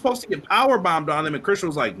think he was supposed to get power bombed on him, and Christian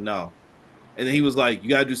was like, no. And then he was like, you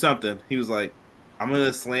got to do something. He was like, I'm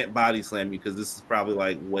going to body slam you because this is probably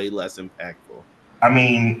like way less impactful. I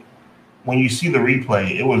mean, when you see the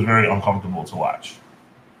replay, it was very uncomfortable to watch.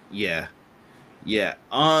 Yeah.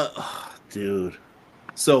 Dude,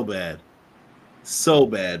 so bad. So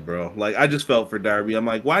bad, bro. Like, I just felt for Darby. I'm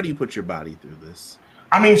like, why do you put your body through this?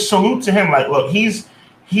 I mean, salute to him. Like, look, he's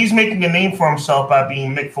making a name for himself by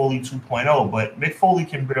being Mick Foley 2.0, but Mick Foley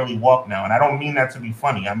can barely walk now, and I don't mean that to be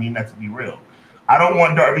funny. I mean that to be real. I don't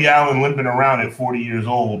want Darby Allin limping around at 40 years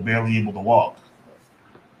old, barely able to walk.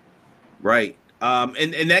 Right.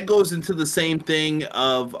 And that goes into the same thing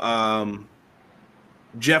of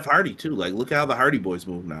Jeff Hardy, too. Like, look how the Hardy Boys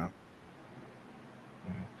move now.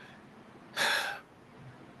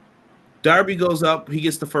 Darby goes up. He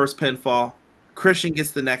gets the first pinfall. Christian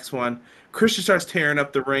gets the next one. Christian starts tearing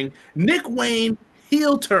up the ring. Nick Wayne,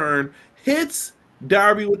 heel turn, hits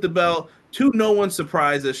Darby with the belt to no one's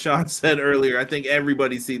surprise, as Sean said earlier. I think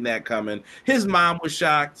everybody's seen that coming. His mom was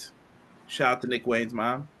shocked. Shout out to Nick Wayne's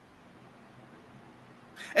mom.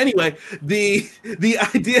 Anyway, the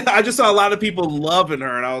idea, I just saw a lot of people loving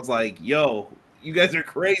her, and I was like, yo, you guys are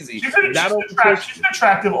crazy. She's an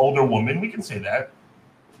attractive older woman. We can say that.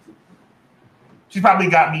 She's probably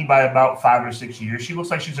got me by about 5 or 6 years. She looks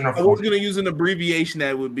like she's in her 40s. I was going to use an abbreviation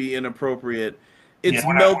that would be inappropriate. It's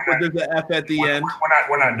milk, but there's an F at the end.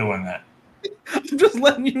 We're not doing that. I'm just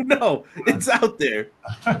letting you know. It's out there.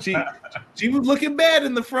 She was looking bad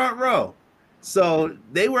in the front row. So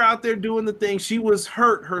they were out there doing the thing. She was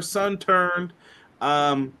hurt. Her son turned.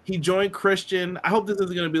 He joined Christian. I hope this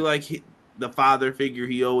isn't going to be like the father figure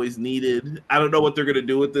he always needed. I don't know what they're going to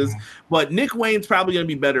do with this, but Nick Wayne's probably going to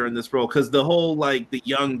be better in this role because the whole like the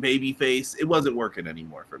young baby face, it wasn't working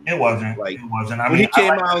anymore for me. It wasn't. Like, it wasn't. I when mean, he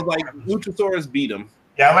came out, I was like, Luchasaurus beat him.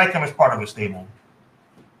 Yeah, I like him as part of a stable.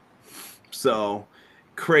 So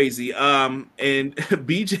crazy. And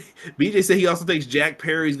BJ said he also thinks Jack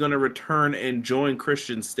Perry's going to return and join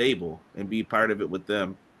Christian's stable and be part of it with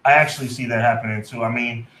them. I actually see that happening too. I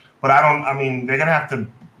mean, but I don't. I mean, they're gonna have to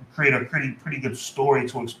create a pretty good story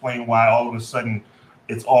to explain why all of a sudden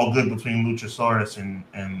it's all good between Luchasaurus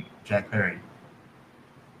and Jack Perry.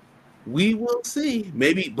 We will see.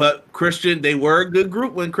 Maybe, but Christian, they were a good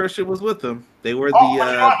group when Christian was with them. They were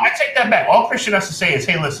I take that back. All Christian has to say is,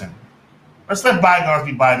 hey, listen, let's let bygones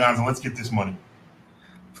be bygones and let's get this money.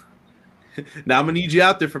 Now I'm gonna need you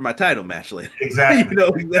out there for my title match later. Exactly. You know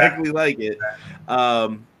exactly like it.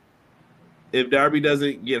 If Darby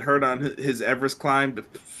doesn't get hurt on his Everest climb,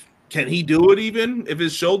 can he do it even if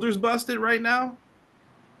his shoulder's busted right now?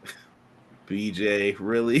 BJ,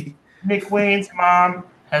 really? Nick Wayne's mom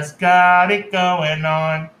has got it going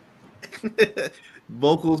on.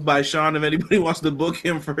 Vocals by Sean. If anybody wants to book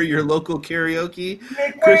him for your local karaoke,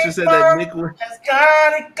 Nick Christian said that Nick has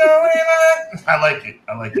got it going on. I like it.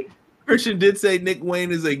 I like it. Christian did say Nick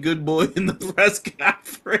Wayne is a good boy in the press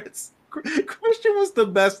conference. Christian was the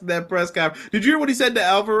best in that press conference. Did you hear what he said to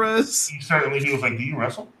Alvarez? He was like, "Do you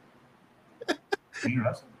wrestle? Do you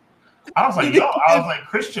wrestle?" I was like, I was like,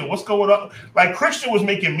 Christian, what's going on? Like, Christian was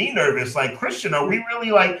making me nervous. Like, Christian, are we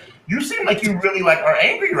really like, you seem like you really like are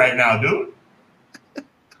angry right now, dude.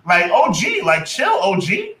 Like, OG, like, chill, OG.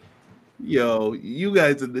 Yo, you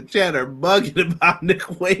guys in the chat are bugging about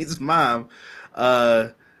Nick Wayne's mom.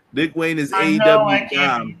 Nick Wayne is AEW. I know I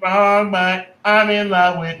can't be wrong, but I'm in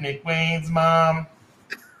love with Nick Wayne's mom.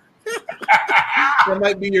 That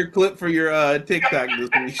might be your clip for your TikTok this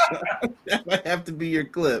week. That might have to be your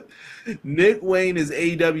clip. Nick Wayne is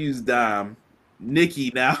AEW's Dom.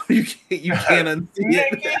 Nikki, now you can't unsee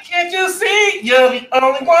it. Nikki, can't you see? You're the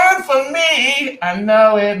only one for me. I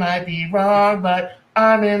know it might be wrong, but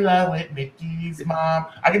I'm in love with Nikki's mom.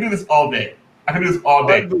 I can do this all day.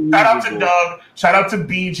 Shout out to Doug. Shout out to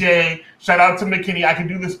BJ. Shout out to McKinney. I can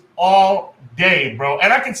do this all day, bro.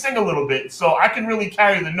 And I can sing a little bit, so I can really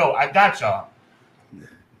carry the note. I got y'all.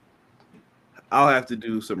 I'll have to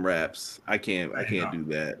do some raps. I can't do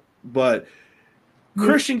that. But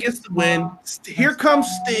Christian gets the win. Here comes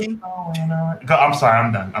Sting. I'm sorry.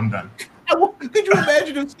 I'm done. Could you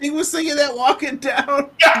imagine if Sting was singing that walking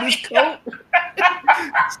down his coat?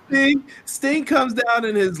 Sting comes down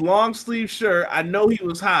in his long sleeve shirt. I know he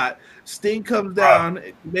was hot. Sting comes down,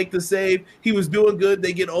 make the save. He was doing good.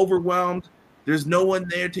 They get overwhelmed. There's no one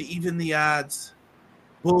there to even the odds.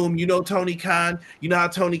 Boom. You know Tony Khan. You know how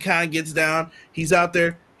Tony Khan gets down. He's out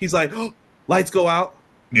there. He's like, oh, lights go out.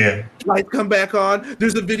 Yeah. Lights come back on.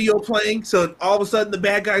 There's a video playing. So all of a sudden the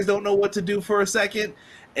bad guys don't know what to do for a second.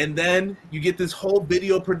 And then you get this whole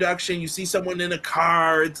video production. You see someone in a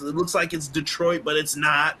car. It looks like it's Detroit, but it's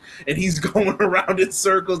not. And he's going around in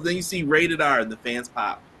circles. Then you see Rated R, and the fans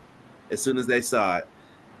pop as soon as they saw it.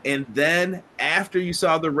 And then after you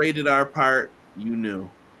saw the Rated R part, you knew.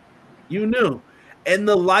 And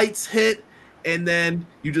the lights hit, and then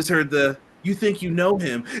you just heard you think you know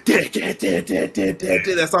him.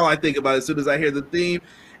 That's all I think about as soon as I hear the theme.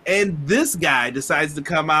 And this guy decides to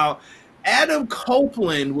come out. Adam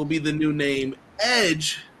Copeland will be the new name.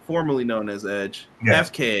 Edge, formerly known as Edge.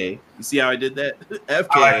 Yes. FK. You see how I did that?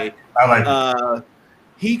 FK. I like it.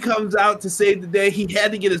 He comes out to save the day. He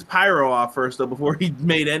had to get his pyro off first, though, before he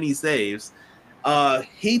made any saves.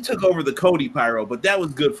 He took over the Cody pyro, but that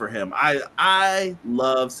was good for him. I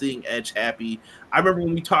love seeing Edge happy. I remember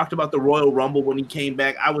when we talked about the Royal Rumble when he came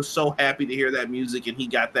back. I was so happy to hear that music, and he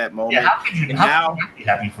got that moment. Yeah, how could you not be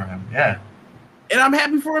happy for him? Yeah. And I'm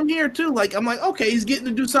happy for him here too. Like, I'm like, okay, he's getting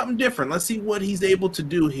to do something different. Let's see what he's able to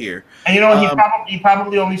do here. And you know, he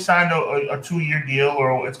probably only signed a 2-year deal,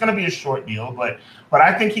 or it's going to be a short deal, but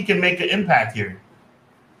I think he can make an impact here.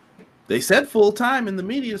 They said full time in the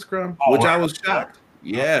media scrum, which I was shocked.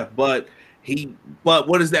 Yeah, but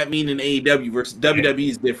what does that mean in AEW versus WWE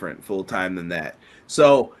is different full time than that.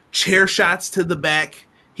 So chair shots to the back.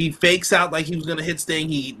 He fakes out like he was going to hit Sting.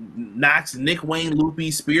 He knocks Nick Wayne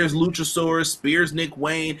loopy, spears Luchasaurus, spears Nick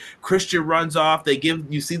Wayne. Christian runs off.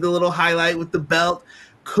 You see the little highlight with the belt.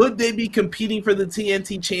 Could they be competing for the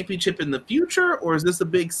TNT Championship in the future, or is this a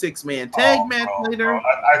big 6-man tag match later?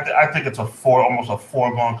 I think it's almost a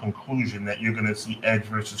foregone conclusion that you're going to see Edge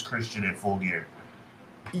versus Christian in Full Gear.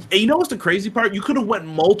 And you know what's the crazy part? You could have went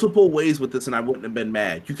multiple ways with this, and I wouldn't have been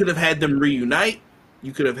mad. You could have had them reunite.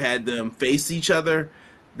 You could have had them face each other.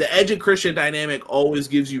 The Edge and Christian dynamic always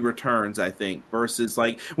gives you returns, I think, versus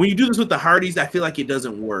like when you do this with the Hardys, I feel like it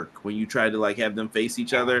doesn't work when you try to like have them face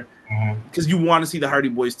each other because you want to see the Hardy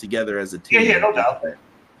Boys together as a team. Yeah, no doubt.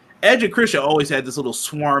 Edge and Christian always had this little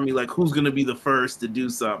swarmy, like who's going to be the first to do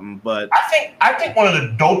something. But I think one of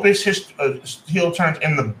the dopest heel turns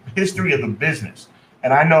in the history of the business,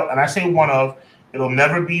 and I say one of. It'll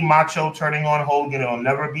never be Macho turning on Hogan. It'll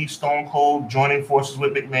never be Stone Cold joining forces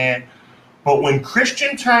with McMahon. But when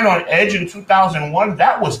Christian turned on Edge in 2001,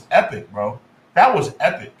 that was epic, bro. That was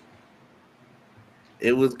epic.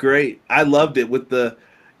 It was great. I loved it with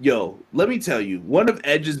let me tell you, one of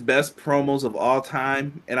Edge's best promos of all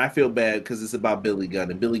time, and I feel bad because it's about Billy Gunn,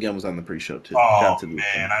 and Billy Gunn was on the pre-show too. Oh,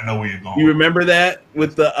 man, I know where you're going. You remember that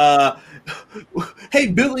with the, hey,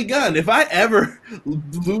 Billy Gunn, if I ever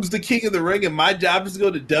lose the King of the Ring and my job is to go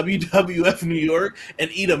to WWF New York and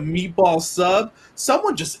eat a meatball sub,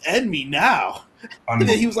 someone just end me now. And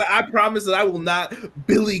then he was like, I promise that I will not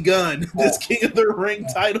Billy Gunn this King of the Ring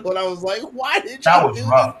title. And I was like, why did you that was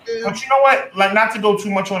rough? This, but you know what? Like, not to go too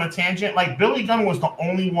much on a tangent, like Billy Gunn was the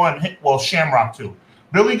only one, well, Shamrock too.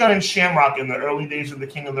 Billy Gunn and Shamrock in the early days of the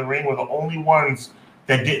King of the Ring were the only ones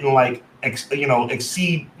that didn't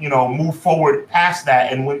exceed, move forward past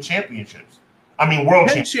that and win championships. I mean, world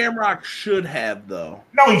Ken Shamrock should have, though.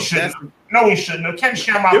 No, he shouldn't. No, he shouldn't. Ken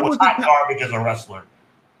Shamrock was hot garbage as a wrestler.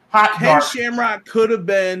 Ken Shamrock could have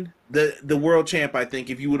been the world champ, I think,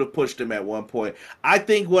 if you would have pushed him at one point. I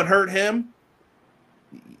think what hurt him,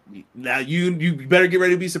 now you better get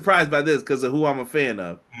ready to be surprised by this because of who I'm a fan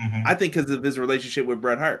of. Mm-hmm. I think because of his relationship with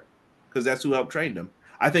Bret Hart, because that's who helped train him.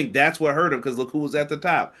 I think that's what hurt him because look who was at the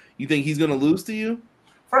top. You think he's going to lose to you?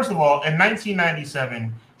 First of all, in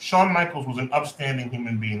 1997, Shawn Michaels was an upstanding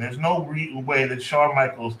human being. There's no way that Shawn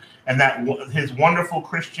Michaels and that his wonderful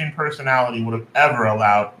Christian personality would have ever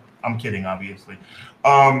allowed. I'm kidding, obviously.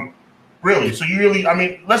 Really? So you really? I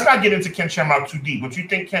mean, let's not get into Ken Shamrock too deep. But you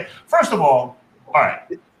think Ken? First of all right.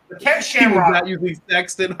 Ken Shamrock. He was not using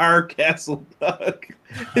Saxton Hardcastle.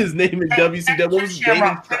 His name in WCW.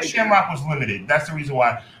 Ken Shamrock was limited. That's the reason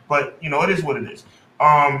why. But it is what it is.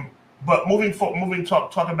 But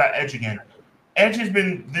talking about Edge again. Edge has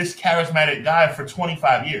been this charismatic guy for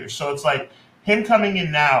 25 years. So it's like him coming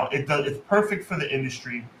in now, it's perfect for the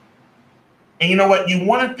industry. And you know what? You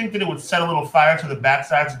want to think that it would set a little fire to the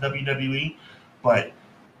backsides of WWE, but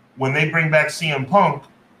when they bring back CM Punk,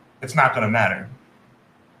 it's not going to matter.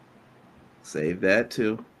 Save that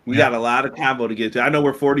too. We got a lot of combo to get to. I know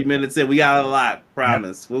we're 40 minutes in. We got a lot.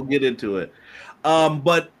 Promise. We'll get into it.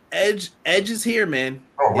 But Edge is here, man.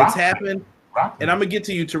 It's happened. And I'm gonna get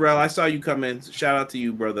to you, Terrell. I saw you come in. Shout out to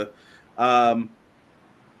you, brother.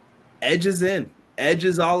 Edge is in. Edge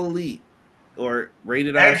is all elite. Or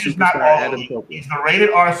rated R superstar Adam Copeland. He's the rated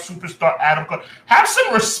R superstar Adam Copeland. Have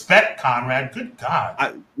some respect, Conrad. Good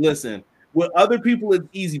God. Listen, with other people it's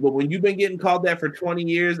easy, but when you've been getting called that for 20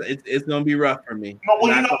 years, it's gonna be rough for me. No,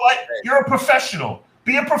 well, you know what? You're a professional.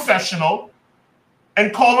 Be a professional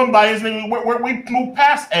and call him by his name. We moved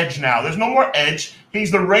past Edge now. There's no more Edge.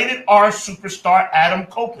 He's the rated R superstar Adam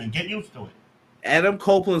Copeland. Get used to it. Adam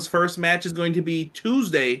Copeland's first match is going to be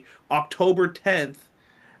Tuesday, October 10th.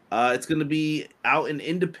 It's going to be out in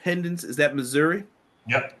Independence. Is that Missouri?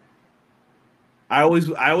 Yep. I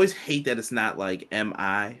always hate that it's not like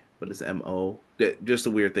M-I, but it's M-O. Just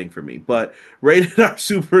a weird thing for me. But rated R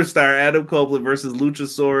superstar Adam Copeland versus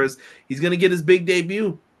Luchasaurus. He's going to get his big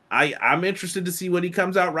debut. I'm interested to see what he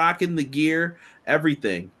comes out rocking, the gear,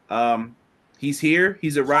 everything. He's here.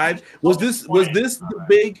 He's arrived. Was this the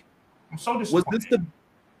big? I'm so disappointed.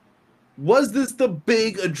 Was this the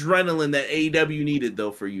big adrenaline that AEW needed,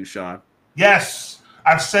 though, for you, Sean? Yes.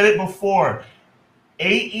 I've said it before.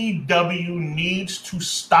 AEW needs to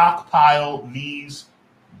stockpile these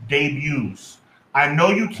debuts. I know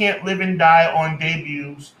you can't live and die on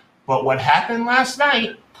debuts, but what happened last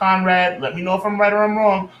night, Conrad, let me know if I'm right or I'm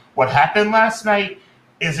wrong. What happened last night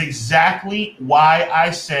is exactly why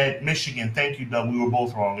I said Michigan. Thank you, Doug. We were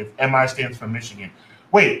both wrong. If MI stands for Michigan.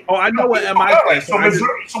 Wait. Oh, I know what MI stands for.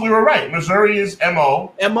 Missouri, so we were right. Missouri is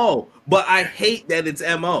MO. MO. But I hate that it's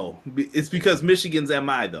MO. It's because Michigan's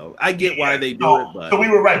MI, though. I get why they do it. But. So we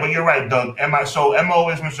were right, but you're right, Doug. So MO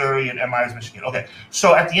is Missouri and MI is Michigan. Okay.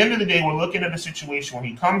 So at the end of the day, we're looking at a situation where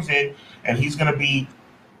he comes in and he's going to be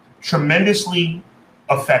tremendously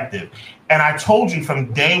effective. And I told you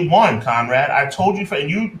from day one, Conrad,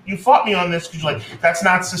 and you fought me on this because you're like, that's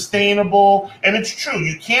not sustainable. And it's true.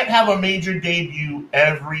 You can't have a major debut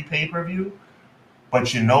every pay-per-view.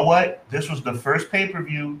 But you know what? This was the first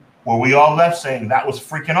pay-per-view where we all left saying that was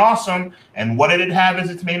freaking awesome. And what did it have as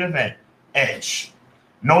its main event? Edge.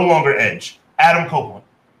 No longer Edge. Adam Copeland.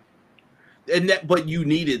 But you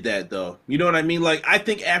needed that, though. You know what I mean? Like, I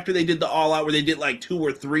think after they did the All Out where they did like 2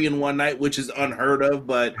 or 3 in one night, which is unheard of,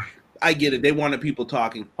 but I get it. They wanted people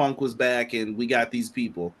talking. Punk was back, and we got these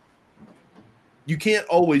people. You can't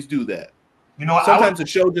always do that. You know, sometimes a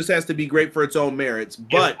show just has to be great for its own merits.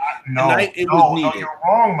 But tonight it was needed. No, you're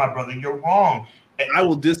wrong, my brother. You're wrong. I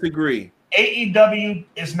will disagree. AEW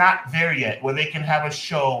is not there yet where they can have a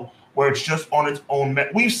show where it's just on its own.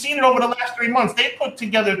 We've seen it over the last 3 months. They put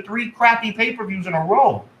together 3 crappy pay-per-views in a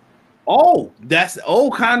row. Oh,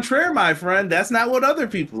 contraire, my friend. That's not what other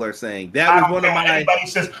people are saying. That was one of my.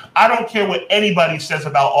 I don't care what anybody says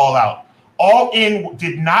about All Out. All In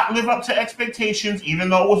did not live up to expectations, even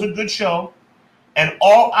though it was a good show. And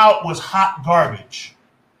All Out was hot garbage.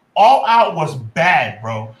 All Out was bad,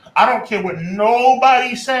 bro. I don't care what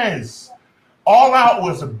nobody says. All Out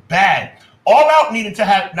was bad. All Out needed to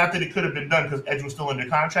have, not that it could have been done because Edge was still under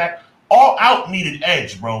contract. All Out needed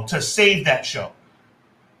Edge, bro, to save that show.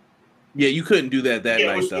 Yeah, you couldn't do that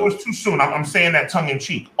night, though. It was too soon. I'm saying that tongue in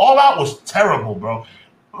cheek. All Out was terrible, bro.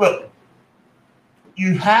 Look,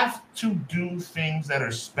 you have to do things that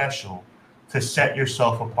are special to set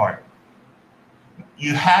yourself apart.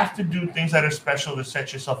 You have to do things that are special to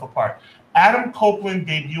set yourself apart. Adam Copeland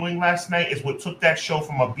debuting last night is what took that show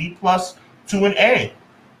from a B+ to an A.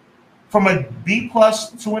 From a B+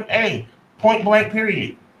 to an A. Point blank,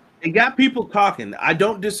 period. It got people talking. I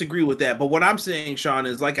don't disagree with that. But what I'm saying, Sean,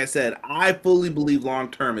 is like I said, I fully believe long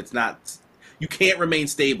term it's not, you can't remain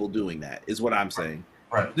stable doing that, is what I'm saying.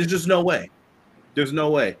 Right. There's just no way. There's no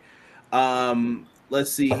way.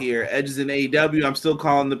 Let's see here. Edge is in AEW. I'm still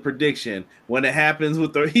calling the prediction. When it happens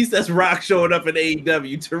with he says Rock showing up in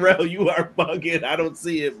AEW. Terrell, you are bugging. I don't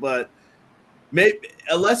see it, but maybe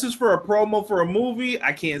unless it's for a promo for a movie,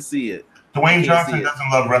 I can't see it. Dwayne Johnson doesn't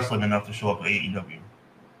love wrestling enough to show up at AEW.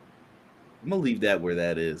 I'm gonna leave that where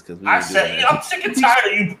that is because I'm sick and tired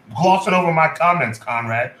of you glossing over my comments,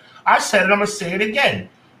 Conrad. I said it. I'm gonna say it again.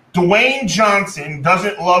 Dwayne Johnson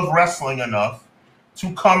doesn't love wrestling enough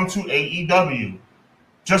to come to AEW.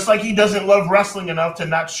 Just like he doesn't love wrestling enough to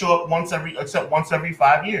not show up except once every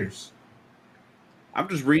 5 years. I'm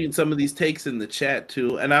just reading some of these takes in the chat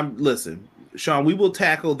too, and listen, Sean. We will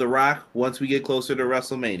tackle The Rock once we get closer to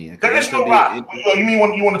WrestleMania. There is no Rock. You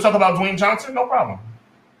mean you want to talk about Dwayne Johnson? No problem.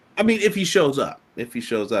 I mean, if he shows up.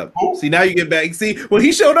 Ooh. See, now you get back. See, when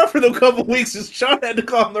he showed up for the couple weeks, Sean had to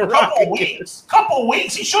call him The Rock. Couple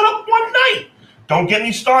weeks. He showed up one night. Don't get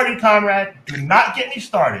me started, Conrad. Do not get me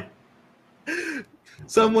started.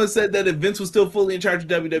 Someone said that if Vince was still fully in charge of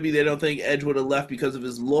WWE, they don't think Edge would have left because of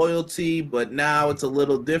his loyalty, but now it's a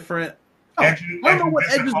little different. I don't know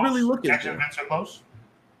what Edge is really looking for. Vince are close?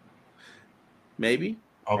 Maybe.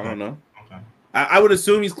 Okay. I don't know. Okay. I would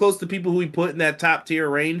assume he's close to people who he put in that top tier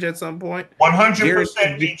range at some point. 100%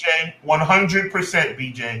 BJ.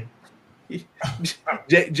 100% BJ.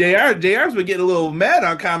 JR's been getting a little mad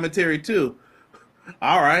on commentary too.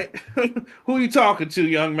 All right. Who are you talking to,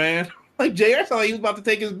 young man? Like JR thought he was about to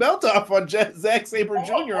take his belt off on Zack Sabre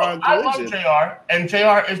Jr. on Collision. I love JR, and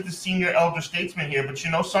JR is the senior elder statesman here, but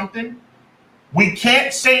you know something? We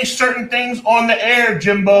can't say certain things on the air,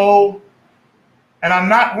 Jimbo. And I'm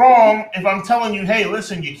not wrong if I'm telling you, hey,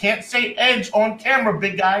 listen, you can't say Edge on camera,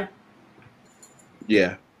 big guy.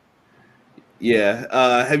 Yeah.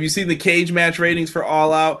 Yeah. Have you seen the cage match ratings for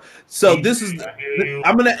All Out? So I'm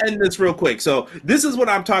going to end this real quick. So this is what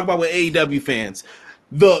I'm talking about with AEW fans.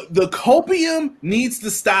 The copium needs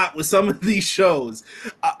to stop with some of these shows.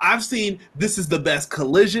 I've seen this is the best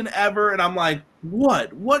Collision ever, and I'm like,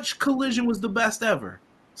 what? What Collision was the best ever?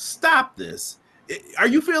 Stop this. Are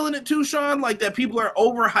you feeling it too, Sean? Like that people are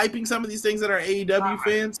overhyping some of these things that are AEW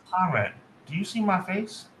fans? Conrad, do you see my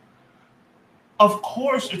face? Of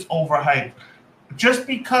course it's overhyped. Just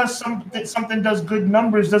because something does good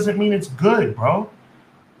numbers doesn't mean it's good, bro.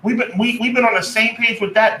 We've been on the same page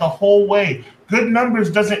with that the whole way. Good numbers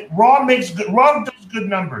doesn't. Raw does good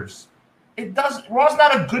numbers. It does. Raw's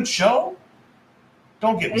not a good show.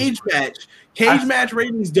 Don't get me. Cage match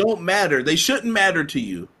ratings don't matter. They shouldn't matter to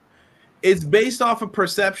you. It's based off of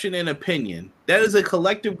perception and opinion. That is a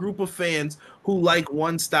collective group of fans who like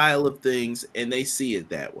one style of things and they see it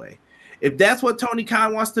that way. If that's what Tony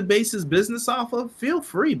Khan wants to base his business off of, feel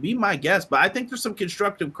free, be my guest. But I think there's some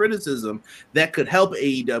constructive criticism that could help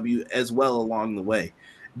AEW as well along the way.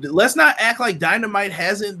 Let's not act like Dynamite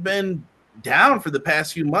hasn't been down for the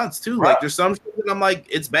past few months too. Right. Like there's some shows that I'm like,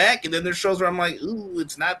 it's back, and then there's shows where I'm like, ooh,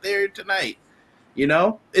 it's not there tonight. You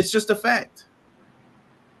know, it's just a fact.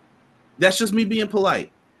 That's just me being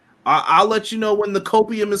polite. I'll let you know when the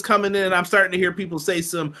copium is coming in and I'm starting to hear people say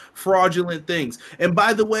some fraudulent things. And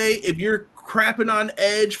by the way, if you're crapping on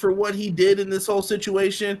Edge for what he did in this whole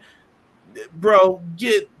situation, bro,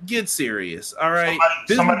 get serious. All right.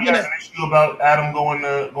 Somebody has an issue about Adam going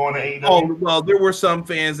to AEW. Oh well, there were some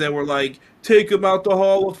fans that were like, take him out the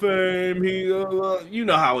Hall of Fame. He, you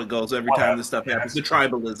know how it goes every time this stuff happens. The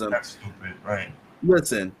tribalism. That's stupid, right?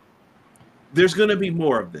 Listen. There's going to be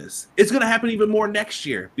more of this. It's going to happen even more next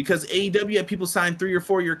year because AEW had people sign 3 or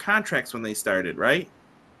 4 year contracts when they started, right?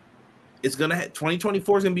 It's going to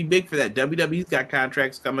 2024 is going to be big for that. WWE's got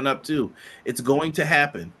contracts coming up too. It's going to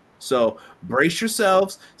happen. So brace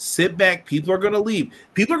yourselves, sit back. People are going to leave.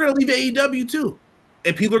 People are going to leave AEW too.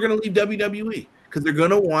 And people are going to leave WWE because they're going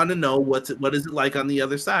to want to know what is it like on the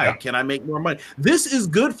other side. Yeah. Can I make more money? This is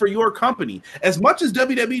good for your company. As much as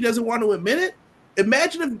WWE doesn't want to admit it,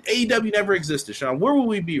 imagine if AEW never existed, Sean. Where would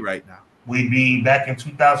we be right now? We'd be back in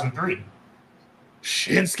 2003.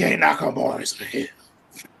 Shinsuke Nakamura is here.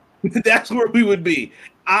 That's where we would be.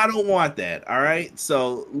 I don't want that. All right.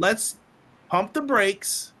 So let's pump the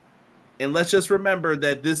brakes and let's just remember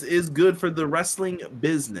that this is good for the wrestling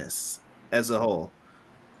business as a whole.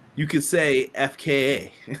 You could say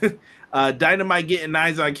FKA. Dynamite getting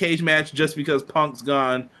nines on cage match just because Punk's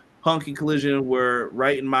gone. Punk and Collision were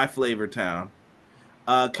right in my flavor town.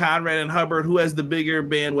 Conrad and Hubbard, who has the bigger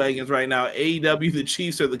bandwagons right now? AEW, the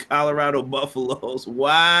Chiefs, or the Colorado Buffaloes?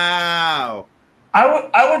 Wow.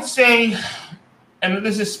 I would say, and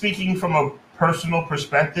this is speaking from a personal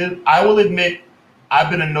perspective, I will admit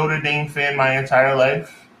I've been a Notre Dame fan my entire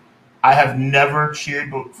life. I have never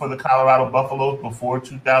cheered for the Colorado Buffaloes before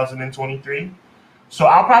 2023. So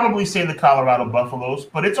I'll probably say the Colorado Buffaloes,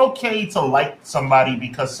 but it's okay to like somebody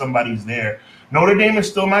because somebody's there. Notre Dame is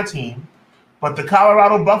still my team, but the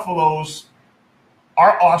Colorado Buffaloes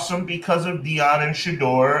are awesome because of Dion and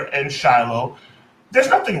Shador and Shiloh. There's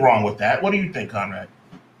nothing wrong with that. What do you think, Conrad?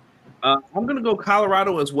 I'm going to go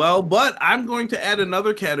Colorado as well, but I'm going to add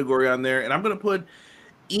another category on there, and I'm going to put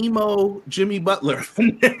emo Jimmy Butler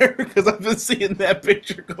in there because I've been seeing that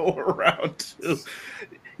picture go around too.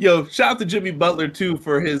 Yo, shout out to Jimmy Butler too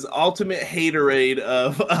for his ultimate haterade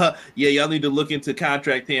of y'all need to look into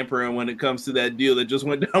contract tampering when it comes to that deal that just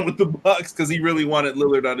went down with the Bucks because he really wanted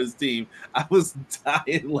Lillard on his team. I was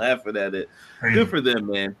dying laughing at it. Crazy. Good for them,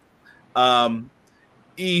 man.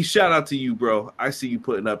 E, shout out to you, bro. I see you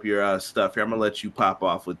putting up your stuff here. I'm gonna let you pop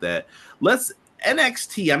off with that. Let's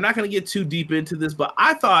NXT. I'm not gonna get too deep into this, but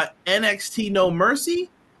I thought NXT No Mercy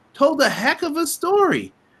told a heck of a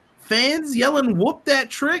story. Fans yelling "whoop that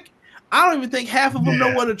trick." I don't even think half of them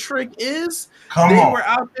know what a trick is. They were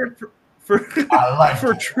out there for Trick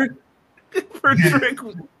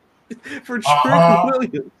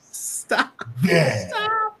Williams. Stop. Yeah.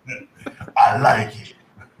 Stop. I like it.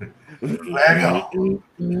 Let go.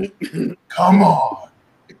 Come on.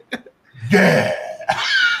 Yeah.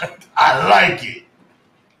 I like it.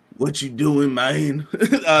 What you doing, man?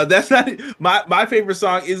 That's not my favorite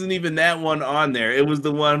song. Isn't even that one on there. It was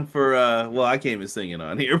the one for well, I can't even sing it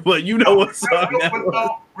on here, but you know what song that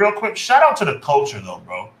was. Real quick, shout out to the culture though,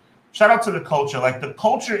 bro. Shout out to the culture. Like the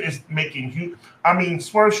culture is making you. I mean,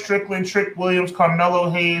 Swerve Strickland, Trick Williams, Carmelo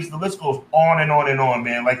Hayes. The list goes on and on and on,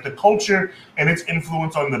 man. Like the culture and its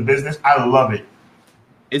influence on the business, I love it.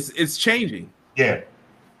 It's changing. Yeah.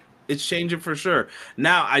 It's changing for sure.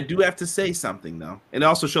 Now, I do have to say something, though. And it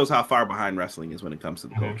also shows how far behind wrestling is when it comes to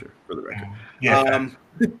the culture, for the record. Yeah.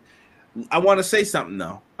 I want to say something,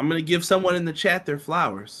 though. I'm going to give someone in the chat their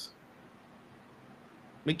flowers.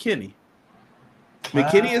 McKinney.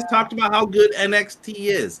 McKinney has talked about how good NXT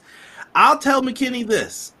is. I'll tell McKinney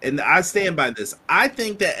this, and I stand by this. I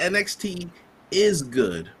think that NXT is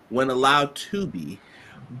good when allowed to be.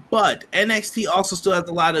 But NXT also still has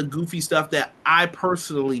a lot of goofy stuff that I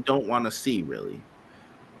personally don't want to see, really.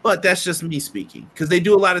 But that's just me speaking. Because they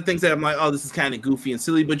do a lot of things that I'm like, oh, this is kind of goofy and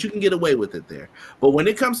silly, but you can get away with it there. But when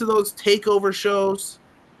it comes to those takeover shows,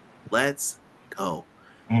 let's go.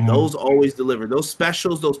 Mm-hmm. Those always deliver. Those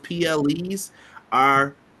specials, those PLEs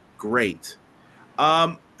are great.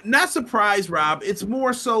 Not surprised, Rob. It's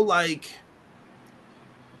more so like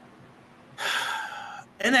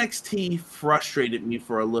NXT frustrated me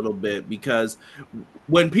for a little bit because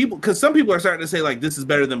some people are starting to say like this is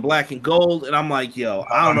better than Black and Gold, and I'm like, yo,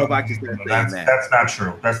 I don't know if I can start saying that. That's not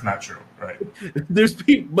true. That's not true, right? There's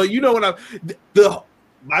people, but you know what?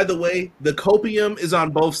 By the way, the copium is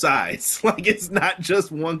on both sides. Like it's not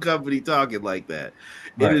just one company talking like that.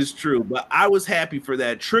 Right. It is true, but I was happy for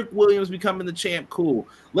that. Trick Williams becoming the champ, cool.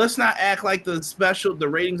 Let's not act like the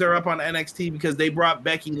ratings are up on NXT because they brought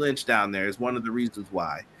Becky Lynch down there is one of the reasons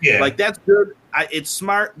why. Yeah. Like that's good. It's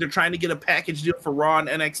smart. They're trying to get a package deal for Raw and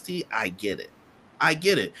NXT. I get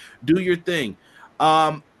it. Do your thing.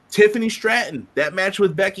 Tiffany Stratton, that match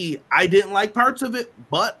with Becky, I didn't like parts of it,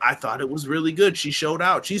 but I thought it was really good. She showed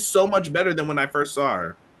out. She's so much better than when I first saw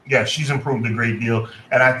her. Yeah, she's improved a great deal,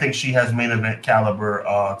 and I think she has main event caliber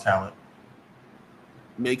talent.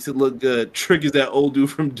 Makes it look good. Trick is that old dude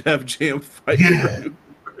from Def Jam fight. Yeah.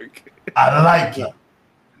 I like it.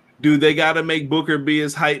 Dude, they got to make Booker be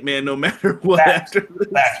his hype man no matter what. After this.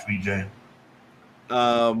 Facts, BJ.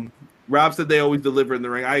 Rob said they always deliver in the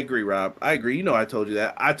ring. I agree, Rob. I agree. You know I told you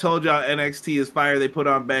that. I told y'all NXT is fire. They put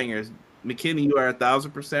on bangers. McKinney, you are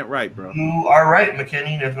 1,000% right, bro. You are right,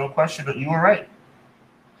 McKinney. There's no question that you are right.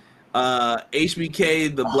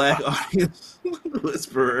 HBK, the Black Audience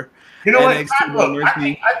Whisperer. You know what? I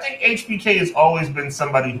think HBK has always been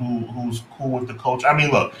somebody who's cool with the culture. I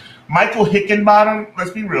mean, look, Michael Hickenbottom.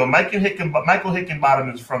 Let's be real. Michael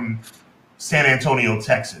Hickenbottom is from San Antonio,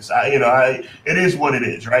 Texas. It is what it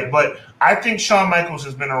is, right? But I think Shawn Michaels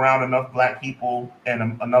has been around enough black people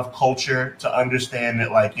and enough culture to understand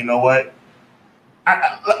that, like, you know what?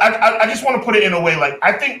 I just want to put it in a way, like,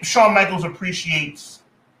 I think Shawn Michaels appreciates.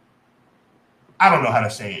 I don't know how to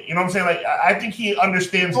say it. You know what I'm saying? Like, I think he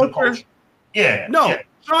understands the culture. Yeah. No, yeah.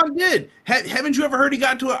 Shawn did. Haven't you ever heard he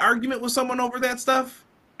got into an argument with someone over that stuff?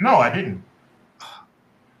 No, I didn't.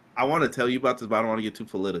 I want to tell you about this, but I don't want to get too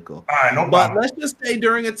political. All right, no but problem. Let's just say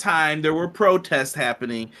during a time there were protests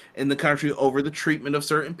happening in the country over the treatment of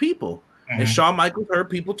certain people. Mm-hmm. And Shawn Michaels heard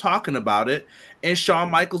people talking about it. And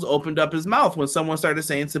Shawn Michaels opened up his mouth when someone started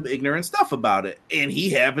saying some ignorant stuff about it. And he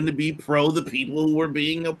happened to be pro the people who were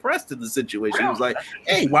being oppressed in the situation. He was like,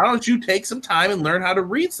 hey, why don't you take some time and learn how to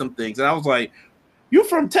read some things? And I was like, you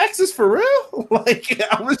from Texas for real? Like,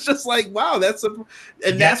 I was just like, wow, that's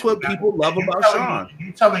what people love about Shawn.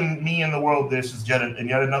 You telling me and the world this is yet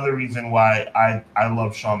another reason why I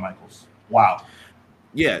love Shawn Michaels. Wow.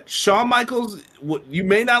 Yeah, Shawn Michaels, you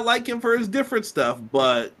may not like him for his different stuff,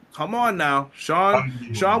 but come on now. Shawn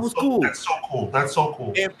was cool. That's so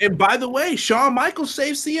cool. And by the way, Shawn Michaels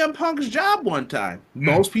saved CM Punk's job one time.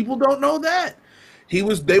 Most people don't know that.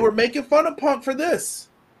 They were making fun of Punk for this.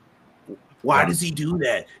 Why does he do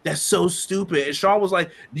that? That's so stupid. And Shawn was like,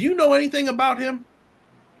 do you know anything about him?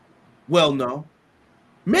 Well, no.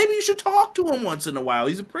 Maybe you should talk to him once in a while.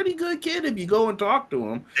 He's a pretty good kid if you go and talk to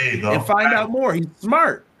him and find out more. He's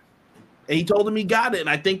smart. And he told him he got it. And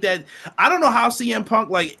I think that, I don't know how CM Punk,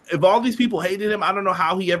 like, if all these people hated him, I don't know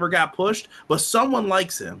how he ever got pushed, but someone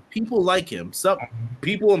likes him. People like him. Some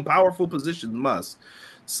people in powerful positions must.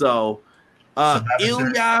 So,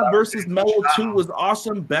 Ilya versus Melo 2 was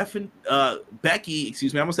awesome. Becky,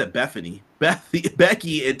 excuse me, I almost said Bethany.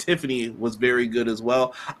 Becky and Tiffany was very good as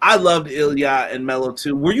well. I loved Ilya and Melo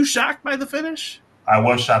 2. Were you shocked by the finish? I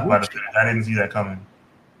was shocked by the finish. I didn't see that coming.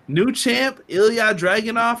 New champ, Ilya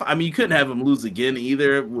Dragunov. I mean, you couldn't have him lose again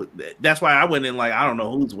either. That's why I went in like, I don't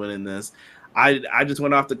know who's winning this. I just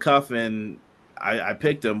went off the cuff and I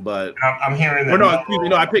picked him, but I'm hearing that.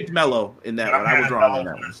 I picked Melo in that one. I was wrong on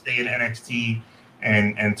that one. Stay in NXT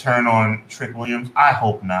and turn on Trick Williams. I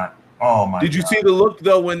hope not. Oh my! Did you see the look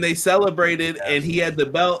though when they celebrated and he had the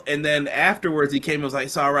belt, and then afterwards he came and was like,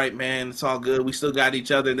 "It's all right, man. It's all good. We still got each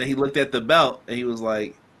other." And then he looked at the belt and he was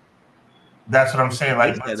like, "That's what I'm saying."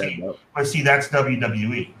 Like, but see, that's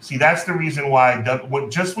WWE. See, that's the reason why.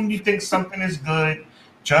 Just when you think something is good,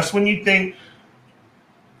 just when you think.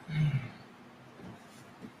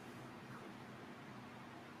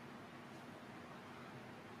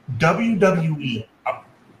 WWE.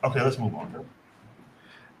 Okay, let's move on.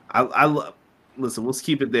 Listen, let's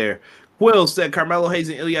keep it there. Quill said Carmelo Hayes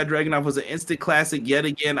and Ilya Dragunov was an instant classic yet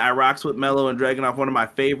again. I rocks with Melo and Dragunov, one of my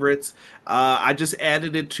favorites. I just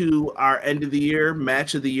added it to our end of the year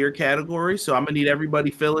match of the year category, so I'm gonna need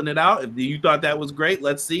everybody filling it out. If you thought that was great,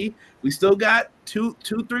 let's see. We still got 3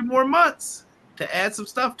 more months to add some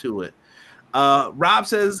stuff to it. Rob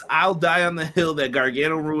says, I'll die on the hill that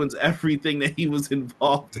Gargano ruins everything that he was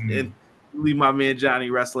involved in. Leave my man Johnny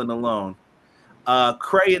wrestling alone.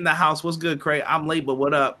 Cray in the house. What's good, Cray? I'm late, but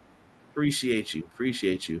what up? Appreciate you.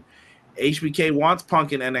 HBK wants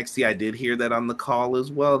Punk in NXT. I did hear that on the call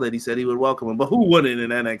as well, that he said he would welcome him. But who wouldn't in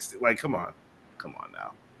NXT? Like, come on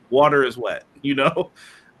now. Water is wet, you know?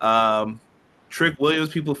 Trick Williams,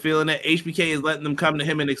 people feeling it. HBK is letting them come to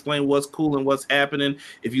him and explain what's cool and what's happening.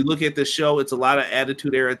 If you look at the show, it's a lot of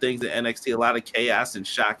attitude era things at NXT, a lot of chaos and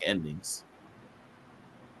shock endings.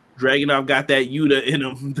 Dragunov got that Yuta in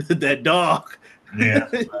him, that dog. Yeah.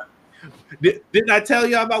 Didn't I tell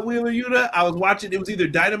y'all about Wheeler Yuta? I was watching, it was either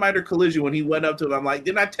Dynamite or Collision when he went up to him. I'm like,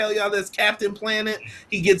 didn't I tell y'all this Captain Planet?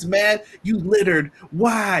 He gets mad. You littered.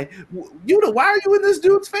 Why? Yuta, why are you in this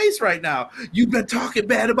dude's face right now? You've been talking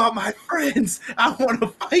bad about my friends. I want to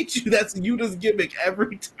fight you. That's Yuta's gimmick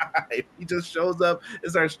every time. He just shows up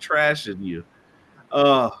and starts trashing you.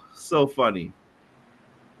 Oh, so funny.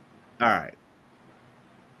 All right.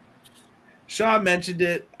 Shawn mentioned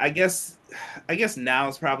it. I guess now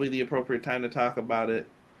is probably the appropriate time to talk about it.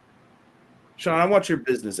 Shawn, I want your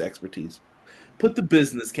business expertise. Put the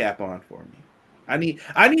business cap on for me.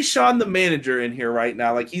 I need Shawn the manager in here right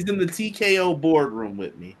now. Like he's in the TKO boardroom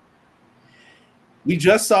with me. We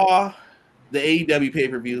just saw the AEW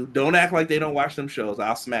pay-per-view. Don't act like they don't watch them shows.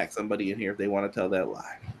 I'll smack somebody in here if they want to tell that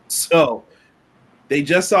lie. So they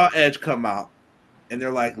just saw Edge come out and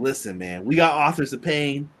they're like, listen, man, we got Authors of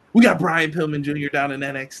Pain. We got Brian Pillman Jr. down in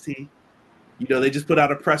NXT. You know, they just put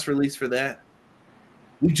out a press release for that.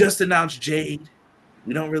 We just announced Jade.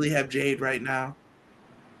 We don't really have Jade right now.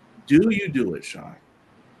 Do you do it, Shawn?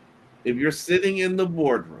 If you're sitting in the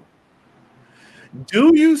boardroom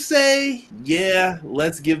Do you say, yeah,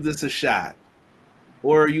 let's give this a shot?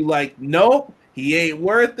 Or are you like, nope, he ain't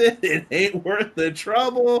worth it. It ain't worth the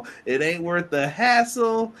trouble. It ain't worth the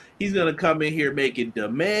hassle. He's going to come in here making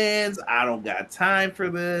demands. I don't got time for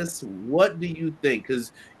this. What do you think?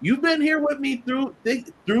 Because you've been here with me through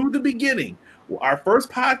the beginning. Our first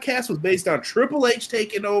podcast was based on Triple H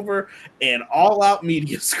taking over and all out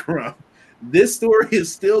media scrum. This story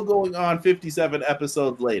is still going on 57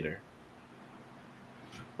 episodes later.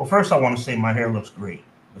 Well, first I want to say my hair looks great.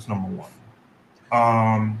 That's number one.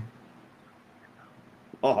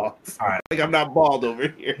 Oh, all right. Like I'm not bald over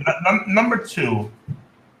here. Number two,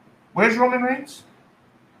 where's Roman Reigns?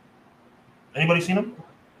 Anybody seen him?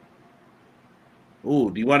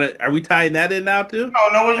 Ooh, do you want to? Are we tying that in now too?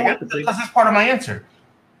 No, because it's part of my answer.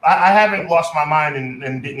 I haven't lost my mind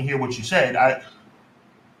and didn't hear what you said.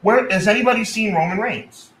 Where has anybody seen Roman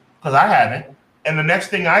Reigns? Because I haven't. And the next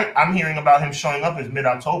thing I'm hearing about him showing up is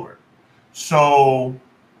mid-October. So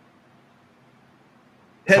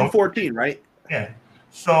 10-14, right? Yeah.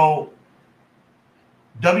 So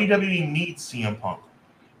WWE needs CM Punk.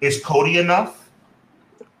 Is Cody enough?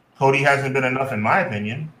 Cody hasn't been enough, in my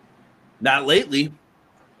opinion. Not lately.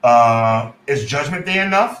 Is Judgment Day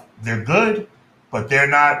enough? They're good, but they're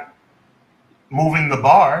not moving the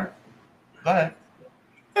bar. Go ahead.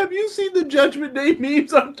 Have you seen the Judgment Day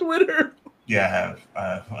memes on Twitter? Yeah,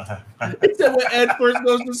 I have. It said when Ed first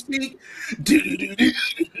goes to speak,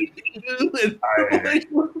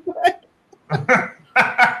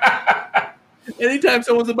 anytime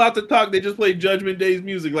someone's about to talk, they just play Judgment Day's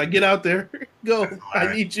music. Like, get out there, go.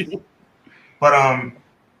 I need you. But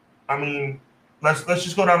I mean, let's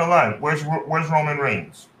just go down the line. Where's Roman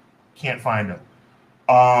Reigns? Can't find him.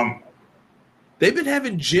 They've been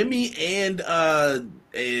having Jimmy and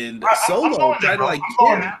Solo try to like.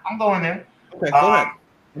 I'm going there. Okay, go ahead.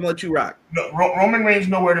 I'm gonna let you rock. No, Roman Reigns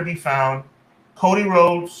nowhere to be found. Cody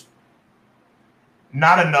Rhodes,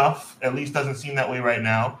 not enough. At least doesn't seem that way right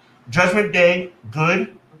now. Judgment Day,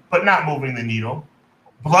 good, but not moving the needle.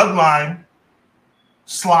 Bloodline,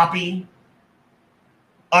 sloppy,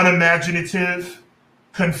 unimaginative,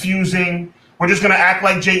 confusing. We're just gonna act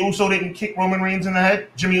like Jey Uso didn't kick Roman Reigns in the head.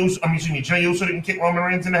 Jey Uso didn't kick Roman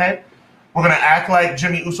Reigns in the head. We're gonna act like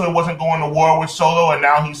Jimmy Uso wasn't going to war with Solo, and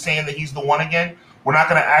now he's saying that he's the one again. We're not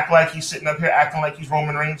gonna act like he's sitting up here acting like he's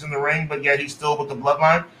Roman Reigns in the ring, but yet he's still with the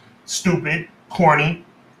bloodline. Stupid, corny,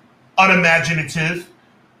 unimaginative.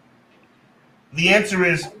 The answer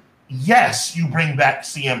is yes, you bring back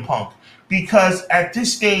CM Punk. Because at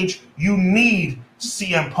this stage, you need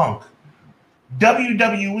CM Punk.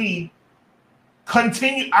 WWE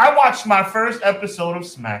continue. I watched my first episode of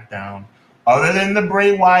SmackDown, other than the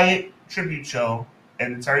Bray Wyatt tribute show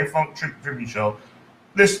and the Terry Funk tribute show,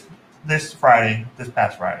 this past Friday.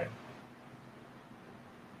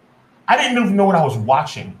 I didn't even know what I was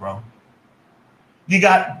watching, bro. You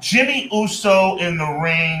got Jimmy Uso in the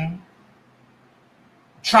ring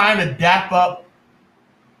trying to dap up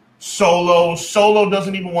Solo. Solo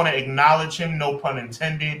doesn't even want to acknowledge him, no pun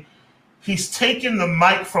intended. He's taking the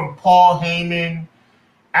mic from Paul Heyman,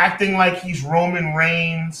 acting like he's Roman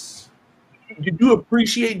Reigns. Did you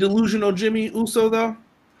appreciate delusional Jimmy Uso, though?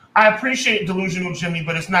 I appreciate delusional Jimmy,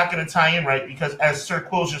 but it's not going to tie in right because, as Sir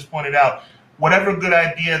Quills just pointed out, whatever good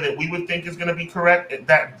idea that we would think is going to be correct,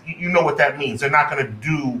 that you know what that means. They're not going to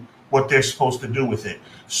do what they're supposed to do with it.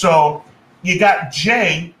 So you got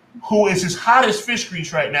Jay, who is as hot as fish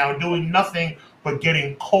grease right now, doing nothing but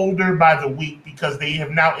getting colder by the week because they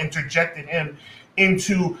have now interjected him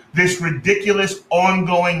into this ridiculous,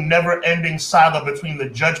 ongoing, never-ending saga between the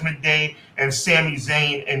Judgment Day and Sami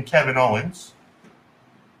Zayn and Kevin Owens.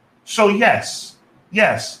 So yes,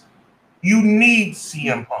 you need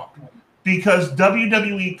CM Punk because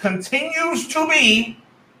WWE continues to be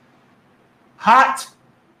hot,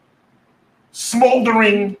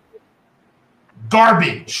 smoldering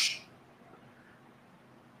garbage.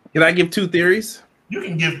 Can I give two theories? You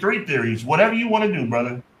can give three theories, whatever you want to do,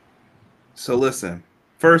 brother. So listen,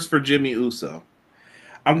 first for Jimmy Uso.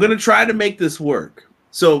 I'm going to try to make this work.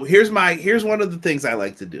 So here's one of the things I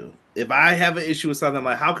like to do. If I have an issue with something, I'm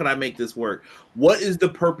like, how can I make this work? What is the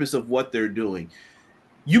purpose of what they're doing?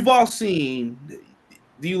 You've all seen,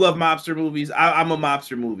 do you love mobster movies? I'm a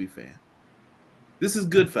mobster movie fan. This is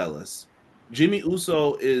Goodfellas. Jimmy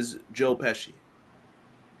Uso is Joe Pesci.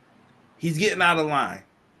 He's getting out of line.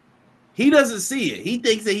 He doesn't see it. He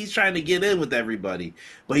thinks that he's trying to get in with everybody,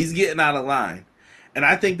 but he's getting out of line. And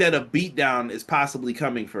I think that a beatdown is possibly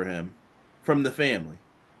coming for him from the family.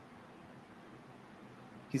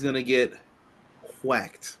 He's going to get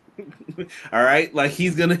whacked. All right, like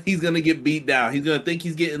he's gonna get beat down. He's gonna think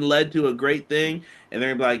he's getting led to a great thing, and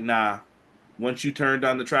they're gonna be like, nah. Once you turned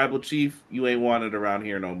on the tribal chief, you ain't wanted around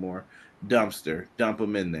here no more. Dumpster, dump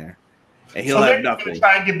him in there, and he'll have nothing. Gonna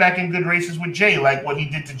try and get back in good races with Jay, like what he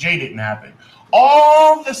did to Jay didn't happen.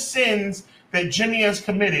 All the sins that Jimmy has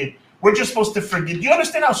committed, we're just supposed to forget. Do you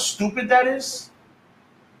understand how stupid that is?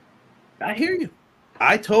 I hear you.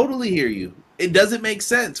 I totally hear you. It doesn't make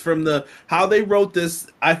sense from how they wrote this.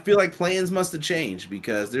 I feel like plans must have changed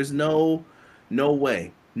because there's no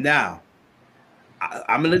way. Now,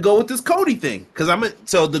 I'm gonna go with this Cody thing because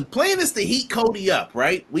so the plan is to heat Cody up,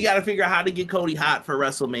 right? We got to figure out how to get Cody hot for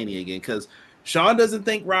WrestleMania again because Shawn doesn't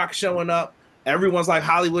think Rock's showing up. Everyone's like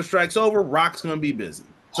Hollywood strikes over. Rock's gonna be busy.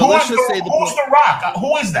 So let's just say who's the Rock?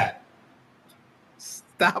 Who is that?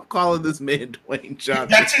 Stop calling this man Dwayne Johnson.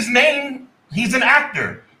 That's his name. He's an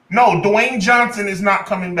actor. No, Dwayne Johnson is not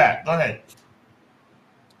coming back. Go ahead.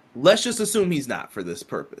 Let's just assume he's not for this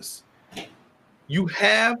purpose. You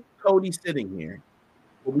have Cody sitting here,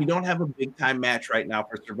 but we don't have a big time match right now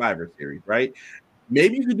for Survivor Series, right?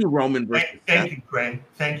 Maybe you could do Roman versus. Thank you, Craig.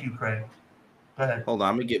 Thank you, Craig. Go ahead. Hold on,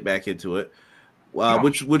 I'm gonna get back into it.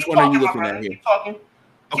 Which one are you looking at here? Keep talking.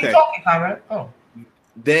 Keep talking, Conrad. Oh.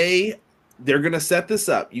 They're gonna set this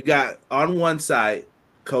up. You got on one side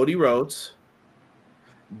Cody Rhodes,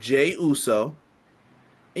 Jey Uso,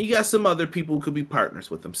 and you got some other people who could be partners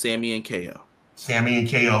with them, Sammy and KO. Sammy and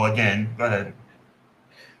KO again. Go ahead.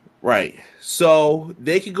 Right. So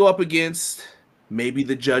they could go up against maybe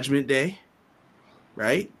the Judgment Day,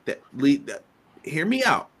 right? Hear me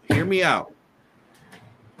out. Hear me out.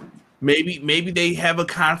 Maybe they have a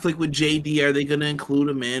conflict with JD. Are they going to include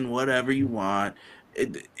him in? Whatever you want.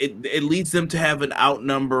 It leads them to have an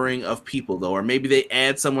outnumbering of people, though, or maybe they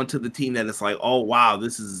add someone to the team that it's like, oh wow,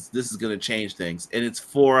 this is going to change things, and it's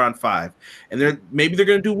 4-on-5, and maybe they're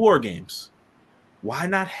going to do war games. Why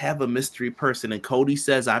not have a mystery person? And Cody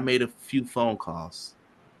says, I made a few phone calls.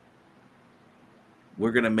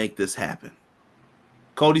 We're going to make this happen.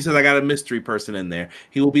 Cody says, I got a mystery person in there.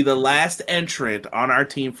 He will be the last entrant on our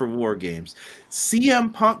team for war games.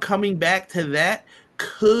 CM Punk coming back to that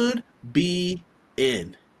could be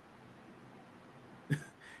in.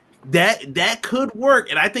 That could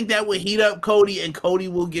work, and I think that would heat up Cody, and Cody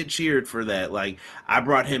will get cheered for that. Like, I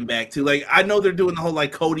brought him back too. Like, I know they're doing the whole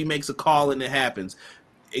like Cody makes a call and it happens.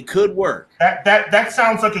 It could work. That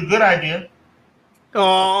sounds like a good idea.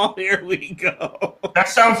 Oh, here we go. That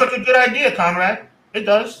sounds like a good idea, Conrad. It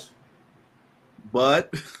does.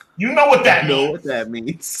 But you know what that means. You know what that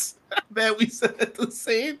means. I bet we said it at the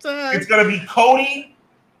same time. It's gonna be Cody.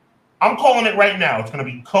 I'm calling it right now. It's gonna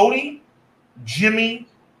be Cody, Jimmy,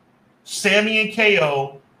 Sammy and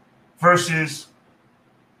KO versus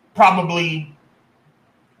probably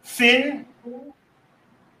Finn,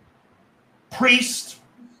 Priest,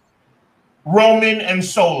 Roman, and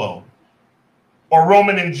Solo. Or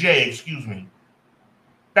Roman and Jay, excuse me.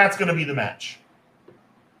 That's going to be the match.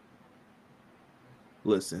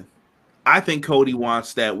 Listen, I think Cody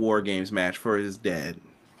wants that War Games match for his dad.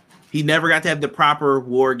 He never got to have the proper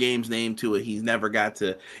War Games name to it. He's never got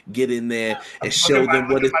to get in there and show them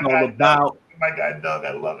what it's all about. My guy Doug,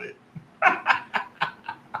 I love it.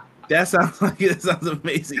 That sounds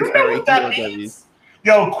amazing. You know what that means?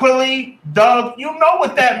 Yo, Quilly, Doug, you know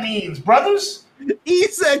what that means, brothers. He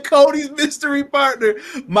said Cody's mystery partner.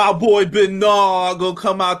 My boy Bernard gonna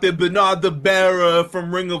come out there. Bernard the Bearer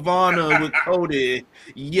from Ring of Honor with Cody.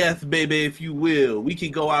 Yes, baby, if you will. We can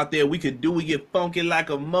go out there. We could get funky like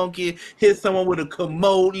a monkey. Hit someone with a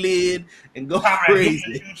commode lid and go crazy.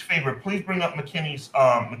 Do me a huge favor. Please bring up McKinney's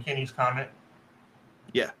comment.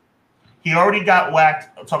 Yeah. He already got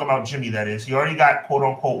whacked. Talking about Jimmy, that is. He already got quote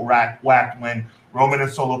unquote whacked when Roman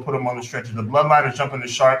and Solo put him on the stretcher. The Bloodline is jumping the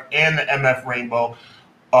shark and the MF Rainbow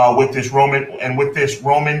with this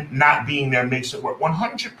Roman not being there makes it work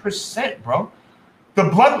 100%, bro. The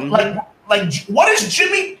blood, like what is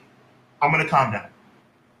Jimmy? I'm gonna calm down.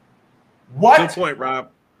 What? Good point,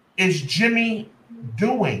 Rob. Is Jimmy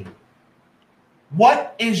doing?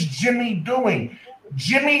 What is Jimmy doing?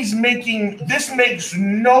 Jimmy's this makes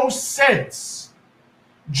no sense.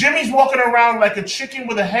 Jimmy's walking around like a chicken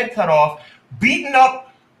with a head cut off, beating up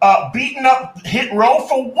Hit Row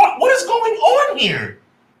for what? What is going on here?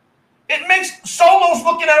 It makes Solo's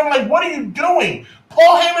looking at him like, what are you doing?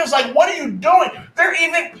 Paul Heyman's like, what are you doing? They're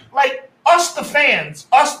even like us, the fans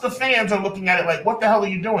are looking at it like, what the hell are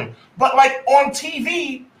you doing? But like on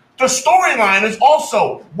TV, the storyline is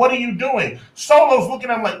also, what are you doing? Solo's looking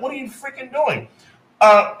at him like, what are you freaking doing?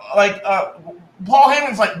 Paul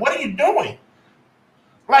Heyman's like, what are you doing?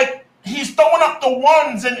 Like, he's throwing up the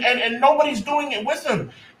ones and nobody's doing it with him.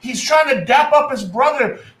 He's trying to dap up his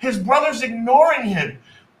brother. His brother's ignoring him.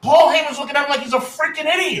 Paul Heyman's looking at him like he's a freaking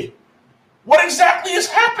idiot. What exactly is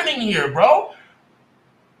happening here, bro?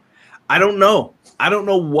 I don't know. I don't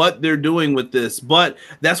know what they're doing with this, but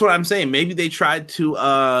that's what I'm saying. Maybe they tried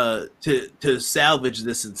to salvage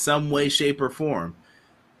this in some way, shape, or form.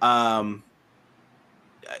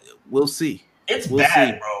 We'll see. We'll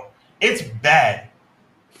see. Bro. It's bad.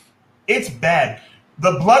 It's bad.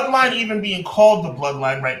 The bloodline even being called the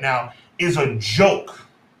bloodline right now is a joke.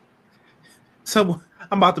 I'm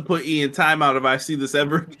about to put Ian timeout if I see this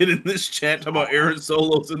ever get in this chat talking about Aaron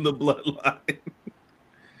Solos in the bloodline.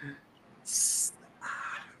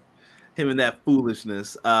 Him and that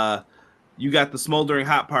foolishness. You got the smoldering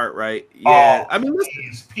hot part, right? Yeah. I mean,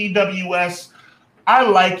 PWS. I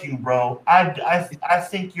like you, bro. I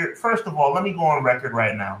think you're. First of all, let me go on record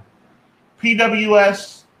right now.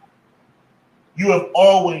 PWS, you have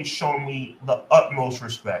always shown me the utmost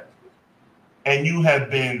respect, and you have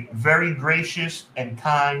been very gracious and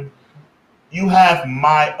kind. You have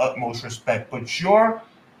my utmost respect, but your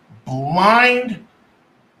blind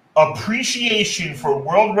appreciation for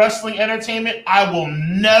World Wrestling Entertainment, I will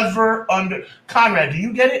never Conrad, do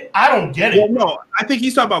you get it? I don't get it. Well, no, I think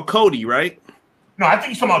he's talking about Cody, right? No, I think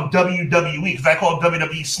he's talking about WWE because I call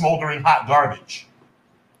WWE smoldering hot garbage.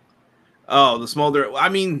 Oh, the smolder. I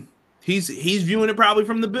mean, he's viewing it probably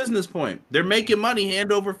from the business point. They're making money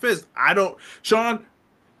hand over fist. Sean,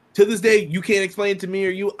 to this day, you can't explain it to me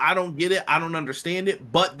or you. I don't get it. I don't understand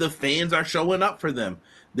it. But the fans are showing up for them.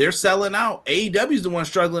 They're selling out. AEW's the one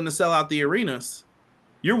struggling to sell out the arenas.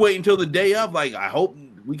 You're waiting till the day of, like, I hope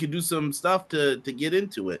we could do some stuff to get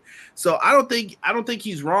into it. So I don't think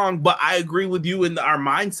he's wrong, but I agree with you in our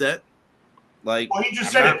mindset. Like, well, he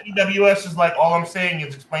just said it. PWS is like, all I'm saying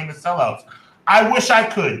is explain the sellouts. I wish I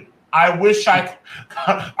could. I wish I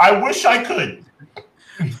could.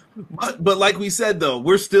 But like we said, though,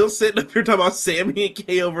 we're still sitting up here talking about Sammy and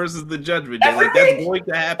KO versus the Judgment Day. Like, that's going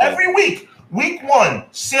to happen every week. Week 1,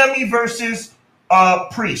 Sammy versus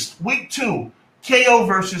Priest. Week 2, KO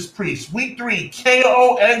versus Priest. Week 3,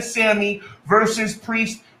 KO and Sammy versus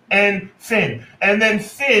Priest and Finn. And then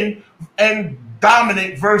Finn and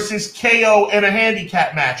Dominic versus KO in a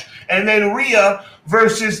handicap match. And then Rhea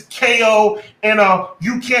versus KO in a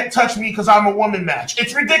you can't touch me because I'm a woman match.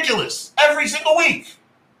 It's ridiculous. Every single week.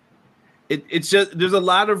 It's just there's a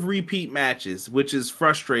lot of repeat matches, which is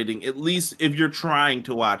frustrating, at least if you're trying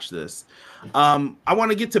to watch this. I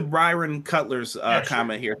want to get to Byron Cutler's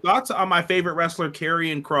comment here. Thoughts on my favorite wrestler,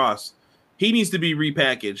 Karrion Kross? He needs to be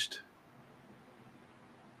repackaged.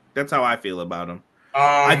 That's how I feel about him.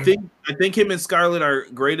 I think him and Scarlett are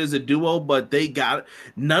great as a duo, but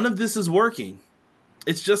none of this is working.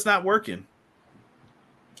 It's just not working.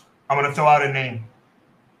 I'm going to throw out a name.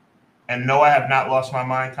 And no, I have not lost my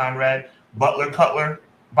mind, Conrad. Byron Cutler,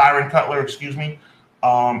 excuse me.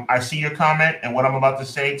 I see your comment, and what I'm about to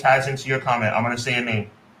say ties into your comment. I'm going to say a name.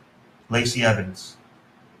 Lacey Evans.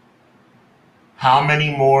 How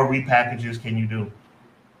many more repackages can you do?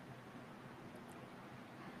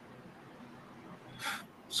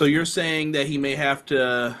 So you're saying that he may have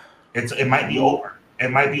to. It might be over. It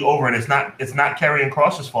might be over, and it's not Karrion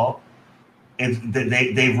Kross's fault.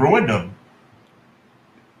 They've ruined him.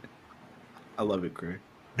 I love it, Craig.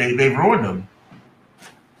 They've ruined him.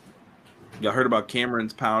 Y'all heard about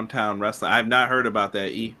Cameron's Pound Town Wrestling? I've not heard about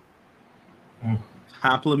that.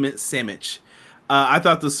 Compliment sandwich. I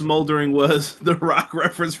thought the smoldering was the Rock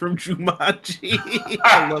reference from Jumanji.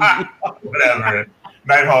 I love you. Whatever.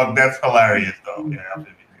 Nighthawk, that's hilarious, though.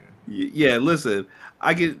 Yeah, listen.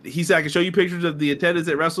 He said I can show you pictures of the attendance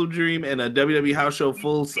at WrestleDream and a WWE house show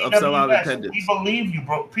full of sellout attendance. We believe you,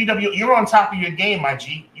 bro. PW, you're on top of your game, my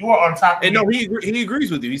G. You are on top of your game. He agrees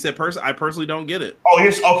with you. He said, I personally don't get it. Oh,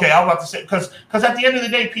 okay. I was about to say, because at the end of the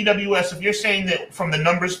day, PWS, if you're saying that from the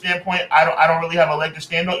numbers standpoint, I don't really have a leg to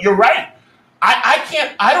stand on, you're right.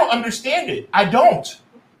 I don't understand it. I don't.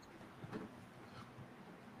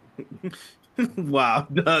 Wow,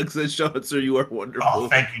 Doug says, "Sean, sir, you are wonderful." Oh,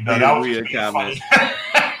 thank you, Doug. That was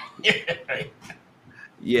funny.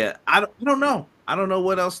 Yeah, I don't know. I don't know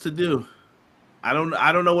what else to do. I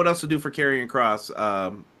don't know what else to do for Karrion Kross,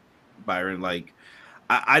 Byron. Like,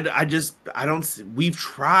 I don't. We've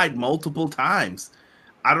tried multiple times.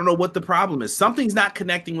 I don't know what the problem is. Something's not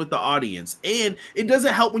connecting with the audience, and it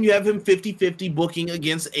doesn't help when you have him 50-50 booking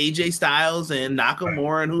against AJ Styles and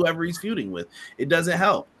Nakamura and whoever he's feuding with. It doesn't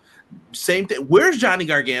help. Same thing. Where's Johnny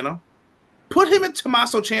Gargano? Put him and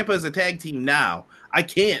Tommaso Ciampa as a tag team now. I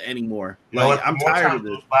can't anymore. Like, I'm tired of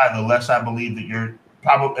this. The less I believe that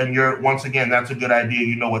Probably, and you're once again, that's a good idea.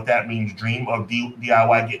 You know what that means. Dream of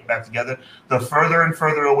DIY getting back together. The further and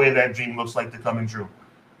further away that dream looks like they're coming true.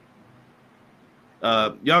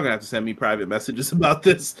 Y'all gonna have to send me private messages about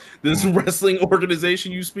this wrestling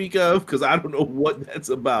organization you speak of, because I don't know what that's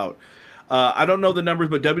about. I don't know the numbers,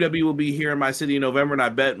 but WWE will be here in my city in November, and I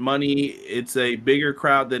bet money it's a bigger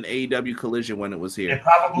crowd than AEW Collision when it was here. It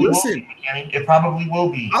probably will be, Kenny. It probably will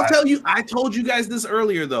be. I'll tell you, I told you guys this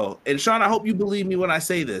earlier, though. And Sean, I hope you believe me when I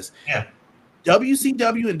say this. Yeah.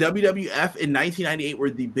 WCW and WWF in 1998 were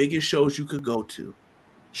the biggest shows you could go to.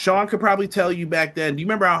 Sean could probably tell you back then. Do you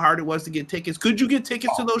remember how hard it was to get tickets? Could you get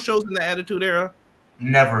tickets to those shows in the Attitude Era?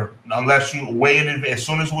 Never, unless you weigh in as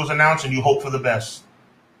soon as it was announced and you hope for the best.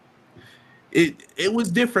 It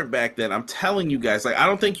was different back then. I'm telling you guys. Like, I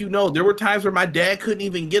don't think you know. There were times where my dad couldn't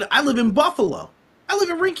even get it. I live in Buffalo. I live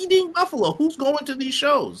in rinky-dink Buffalo. Who's going to these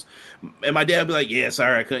shows? And my dad would be like, yeah,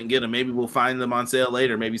 sorry, I couldn't get them. Maybe we'll find them on sale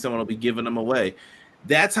later. Maybe someone will be giving them away.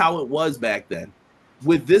 That's how it was back then.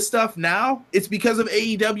 With this stuff now, it's because of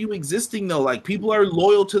AEW existing, though. Like, people are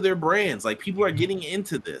loyal to their brands. Like, people are getting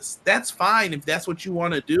into this. That's fine if that's what you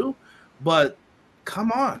want to do. But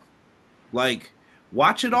come on. Like,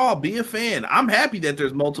 watch it all. Be a fan. I'm happy that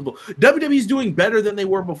there's multiple. WWE's doing better than they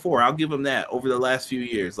were before. I'll give them that over the last few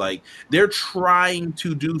years. Like, they're trying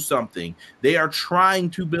to do something. They are trying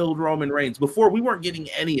to build Roman Reigns. Before, we weren't getting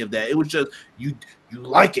any of that. It was just, you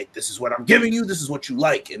like it. This is what I'm giving you. This is what you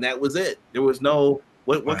like. And that was it. There was no,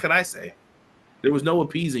 what can I say? There was no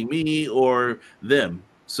appeasing me or them.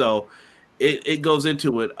 So it goes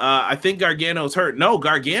into it. I think Gargano's hurt. No,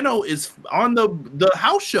 Gargano is on the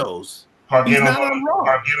house shows.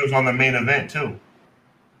 Gargano's on the main event too.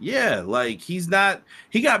 Yeah, like he's not.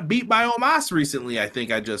 He got beat by Omos recently. I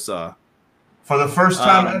think I just saw. For the first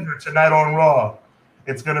time ever tonight on Raw,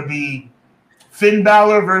 it's going to be Finn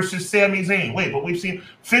Balor versus Sami Zayn. Wait, but we've seen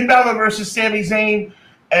Finn Balor versus Sami Zayn,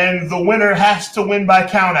 and the winner has to win by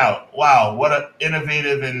countout. Wow, what an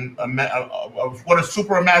innovative and what a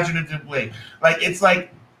super imaginative way. Like, it's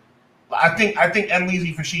like, I think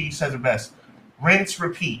Emleezy Fashidi says it best. Rinse,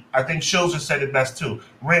 repeat. I think Shills has said it best too.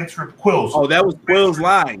 Rinse, Quills. Oh, that was Quill's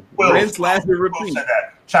line. Rinse, last, and repeat. Said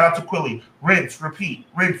that. Shout out to Quilly. Rinse, repeat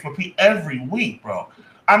every week, bro.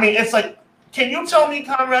 I mean, it's like, can you tell me,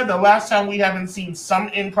 Conrad, the last time we haven't seen some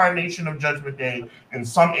incarnation of Judgment Day and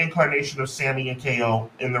some incarnation of Sammy and KO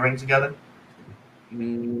in the ring together?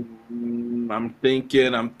 I'm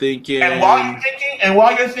thinking. And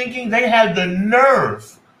while you're thinking, they had the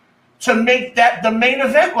nerve to make that the main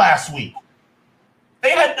event last week. They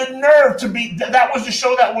had the nerve to be. That was the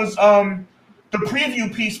show that was the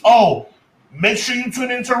preview piece. Oh, make sure you tune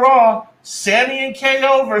into Raw. Sammy and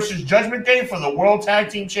KO versus Judgment Day for the World Tag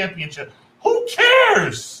Team Championship. Who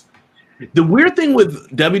cares? The weird thing with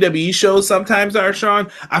WWE shows sometimes are, Sean,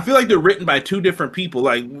 I feel like they're written by two different people.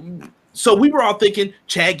 Like, so we were all thinking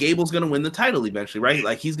Chad Gable's going to win the title eventually, right?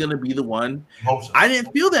 Like, he's going to be the one. Hope so. I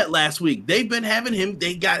didn't feel that last week. They've been having him.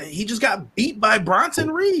 He just got beat by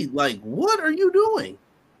Bronson Reed. Like, what are you doing?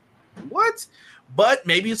 What? But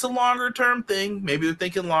maybe it's a longer term thing. Maybe they're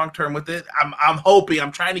thinking long term with it. I'm hoping.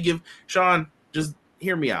 I'm trying to give Sean, just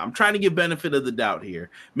hear me out. I'm trying to give benefit of the doubt here.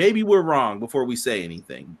 Maybe we're wrong before we say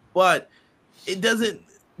anything, but it doesn't.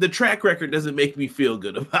 The track record doesn't make me feel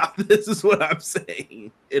good about this. Is what I'm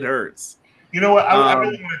saying. It hurts. You know what? I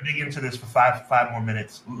really want to dig into this for five more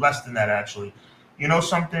minutes. Less than that, actually. You know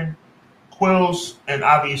something? Quills and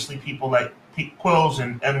obviously people like Quills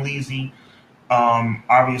and Emleezy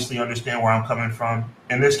obviously understand where I'm coming from.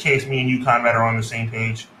 In this case, me and you, Conrad, are on the same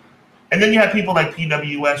page. And then you have people like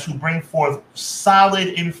PWS who bring forth solid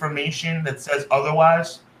information that says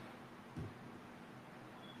otherwise.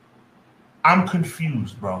 I'm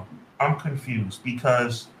confused, bro. I'm confused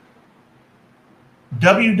because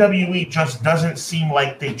WWE just doesn't seem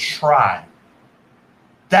like they try.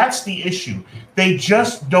 That's the issue. They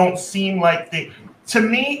just don't seem like they... To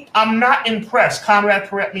me, I'm not impressed. Conrad,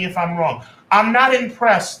 correct me if I'm wrong. I'm not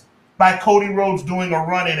impressed by Cody Rhodes doing a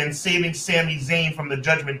run-in and saving Sami Zayn from the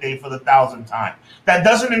Judgment Day for the 1,000th time. That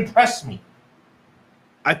doesn't impress me.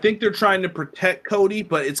 I think they're trying to protect Cody,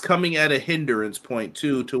 but it's coming at a hindrance point,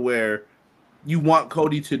 too, to where you want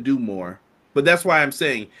Cody to do more. But that's why I'm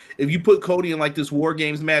saying, if you put Cody in like this War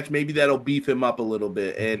Games match, maybe that'll beef him up a little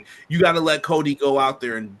bit. And you got to let Cody go out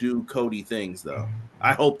there and do Cody things, though.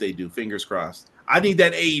 I hope they do. Fingers crossed. I need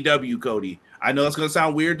that AEW Cody. I know it's going to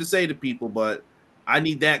sound weird to say to people, but I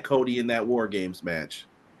need that Cody in that War Games match.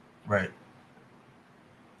 Right.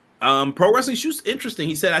 Pro Wrestling Shoes, interesting.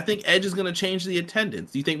 He said, I think Edge is going to change the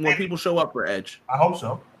attendance. Do you think more people show up for Edge? I hope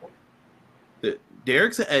so.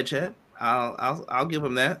 Derek's an Edge head. I'll give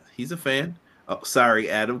him that. He's a fan. Oh, sorry,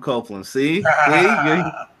 Adam Copeland. See? I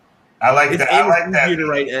like that. I like that. To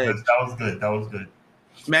write Edge. That was good. That was good.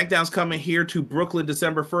 SmackDown's coming here to Brooklyn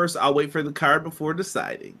December 1st. I'll wait for the card before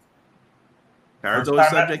deciding. Card's always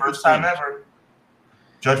subject to change. First time ever.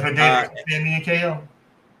 Judgment Day versus Sammy and KO.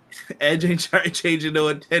 Edge ain't changing no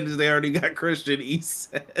attendance. They already got Christian, he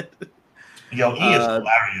said. Yo, he is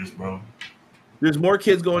hilarious, bro. There's more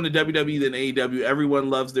kids going to WWE than AEW. Everyone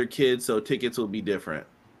loves their kids, so tickets will be different.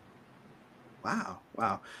 Wow.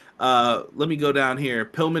 Let me go down here.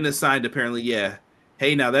 Pillman is signed, apparently. Yeah.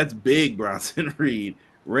 Hey, now that's big, Bronson Reed.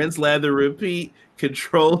 Rinse, lather, repeat.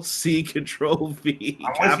 Control C, Control V.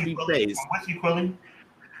 Copy, paste. I'm with you, Quilly.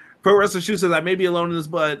 Pro Wrestler Shoe says, I may be alone in this,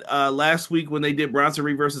 but last week when they did Bronson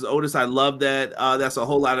Reed versus Otis, I love that. That's a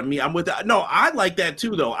whole lot of me. I'm with that. No, I like that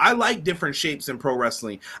too, though. I like different shapes in pro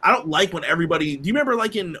wrestling. I don't like when everybody, do you remember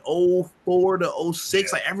like in 04 to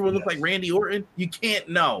 06, like everyone looked like Randy Orton? You can't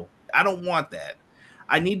know. I don't want that.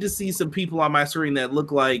 I need to see some people on my screen that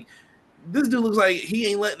look like, this dude looks like he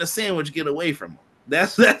ain't letting a sandwich get away from him.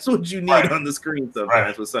 That's what you need on the screen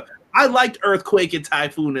sometimes. With stuff. I liked Earthquake and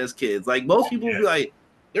Typhoon as kids. Like most people would be like,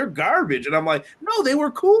 they're garbage. And I'm like, no, they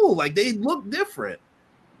were cool. Like they look different.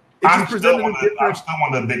 I'm still one of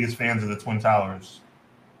the biggest fans of the Twin Towers.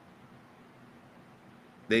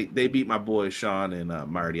 They beat my boys Sean and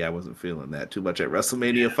Marty. I wasn't feeling that too much at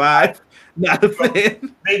WrestleMania 5. Not a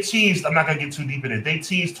fan. They teased, I'm not going to get too deep in it. They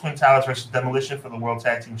teased Twin Towers versus Demolition for the World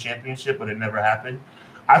Tag Team Championship, but it never happened.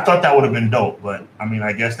 I thought that would have been dope, but I mean,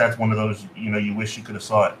 I guess that's one of those, you wish you could have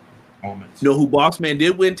saw it moments. You know who Bossman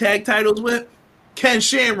did win tag titles with? Ken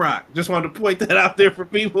Shamrock. Just wanted to point that out there for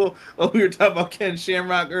people. Oh, we were talking about Ken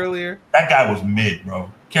Shamrock earlier. That guy was mid, bro.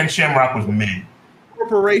 Ken Shamrock was mid.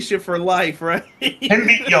 Corporation for life, right?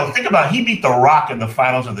 Think about it. He beat The Rock in the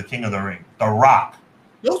finals of the King of the Ring. The Rock.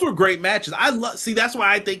 Those were great matches. See, that's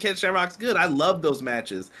why I think Ken Shamrock's good. I love those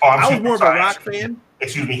matches. I was more of a Rock fan.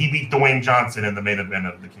 Excuse me. He beat Dwayne Johnson in the main event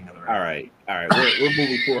of the King of the Ring. All right. We're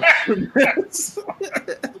moving forward.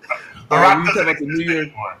 The Rock doesn't exist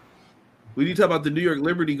anymore. We need to talk about the New York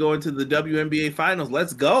Liberty going to the WNBA finals.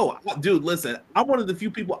 Let's go. Dude, listen, I'm one of the few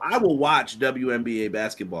people, I will watch WNBA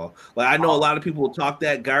basketball. Like, I know a lot of people will talk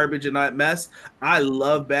that garbage and that mess. I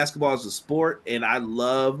love basketball as a sport, and I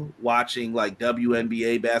love watching, like,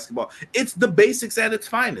 WNBA basketball. It's the basics at its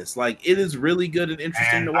finest. Like, it is really good and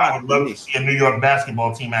interesting to watch. I would love to see a New York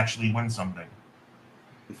basketball team actually win something.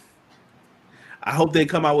 I hope they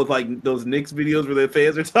come out with, like, those Knicks videos where their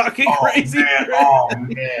fans are talking crazy. Man. Oh,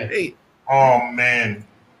 man. Hey. Oh, man.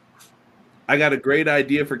 I got a great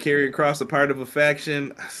idea for Karrion Kross, a part of a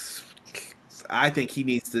faction. I think they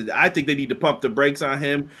need to pump the brakes on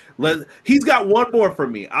him. He's got one more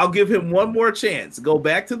from me. I'll give him one more chance. Go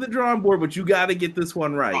back to the drawing board, but you got to get this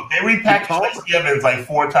one right. They repackaged Lacey Evans like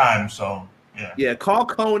 4 times, so yeah. Yeah, call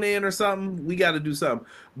Conan or something. We got to do something.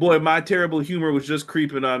 Boy, my terrible humor was just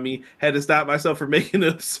creeping on me. Had to stop myself from making an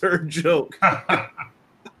absurd joke.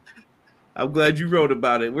 I'm glad you wrote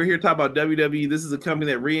about it. We're here to talk about WWE. This is a company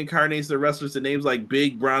that reincarnates their wrestlers to names like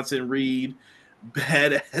Big Bronson Reed,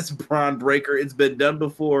 Badass Braun Breaker. It's been done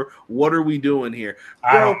before. What are we doing here?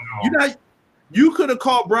 I don't know. You could have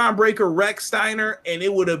called Braun Breaker Rex Steiner, and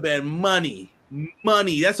it would have been money.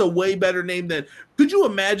 Money. That's a way better name than. Could you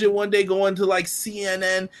imagine one day going to like CNN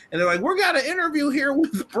and they're like, "We're got an interview here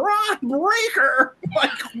with Braun Breaker."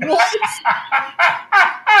 Like what?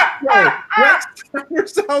 Bro, Rex Steiner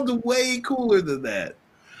sounds way cooler than that.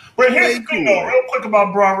 But here's the thing, though, real quick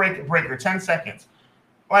about Braun Breaker. 10 seconds.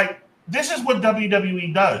 Like this is what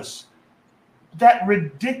WWE does. That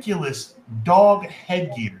ridiculous dog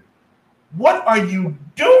headgear. What are you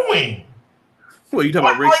doing? What, you talking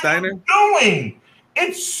about Rick Steiner? Doing?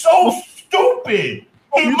 It's so stupid.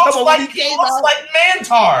 He looks like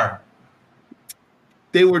Mantar.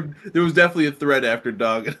 There was definitely a threat after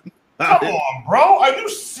Dog. Come on, bro. Are you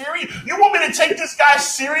serious? You want me to take this guy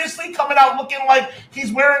seriously coming out looking like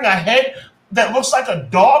he's wearing a head that looks like a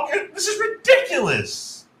dog? This is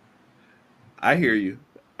ridiculous. I hear you.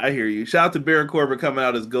 Shout out to Baron Corbin coming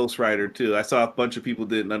out as Ghost Rider, too. I saw a bunch of people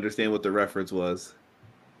didn't understand what the reference was.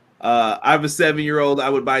 I have a 7-year-old. I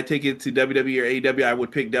would buy a ticket to WWE or AEW. I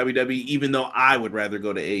would pick WWE, even though I would rather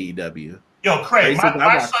go to AEW. Yo, Craig,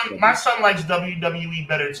 my son likes WWE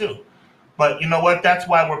better too. But you know what? That's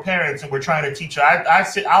why we're parents and we're trying to teach her.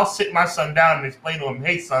 I'll sit my son down and explain to him,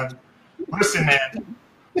 "Hey, son, listen, man."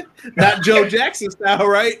 Not Joe Jackson style,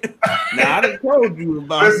 right? Now I done told you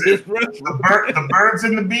about this. The birds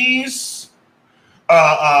and the bees.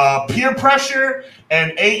 Peer pressure,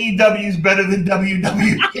 and AEW is better than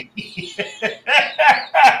WWE.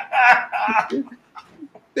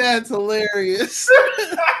 That's hilarious.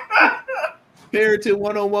 Parenting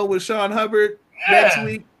 101 with Sean Hubbard next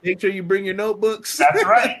week. Make sure you bring your notebooks. That's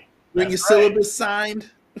right. Bring your syllabus signed.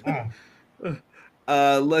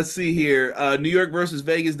 Let's see here. New York versus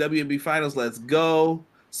Vegas WNBA Finals. Let's go.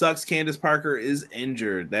 Sucks Candace Parker is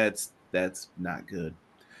injured. That's not good.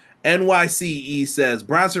 NYCE says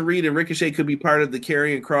Bronson Reed and Ricochet could be part of the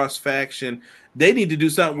Karrion Kross faction. They need to do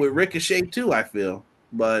something with Ricochet too, I feel.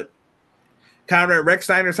 But Conrad, Rex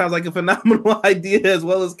Steiner sounds like a phenomenal idea as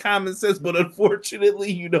well as common sense, but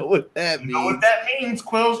unfortunately, you know what that means. You know what that means,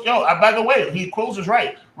 Quills? Yo, by the way, Quills is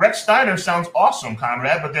right. Rex Steiner sounds awesome,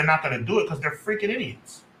 Conrad, but they're not going to do it because they're freaking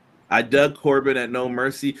idiots. I dug Corbin at No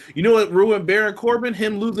Mercy. You know what ruined Baron Corbin?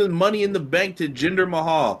 Him losing Money in the Bank to Jinder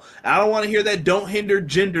Mahal. I don't want to hear that don't hinder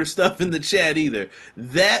Jinder stuff in the chat either.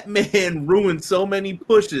 That man ruined so many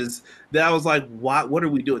pushes that I was like, what are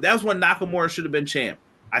we doing? That was when Nakamura should have been champ.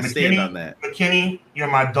 I stand on that. McKinney, you're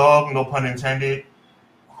my dog, no pun intended.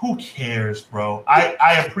 Who cares, bro?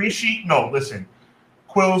 I appreciate listen.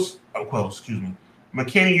 Quills, excuse me.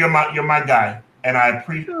 McKinney, you're my guy. And I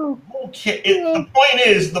appreciate the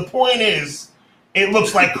point is it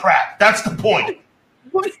looks like crap. That's the point.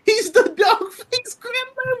 But he's the dog face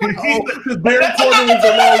grandma. Baron Corbin was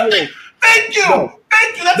the lone wolf. Thank you.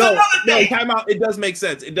 That's another thing. No, time out. It does make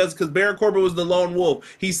sense. It does, because Baron Corbin was the lone wolf.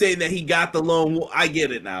 He's saying that he got the lone wolf. I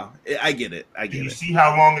get it now. I get it. Do you see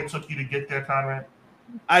how long it took you to get there, Conrad?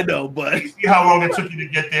 I know, but you see how long it took you to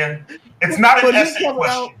get there? It's not an essay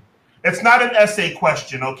question. It's not an essay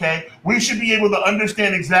question, okay? We should be able to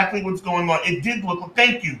understand exactly what's going on. It did look.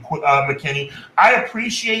 Thank you, McKinney. I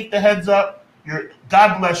appreciate the heads up.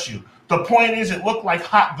 God bless you. The point is, it looked like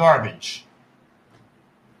hot garbage.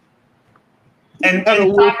 And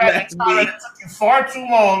Conrad, it took you far too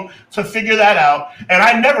long to figure that out, and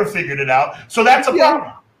I never figured it out. So that's a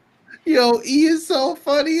problem. Yo, E is so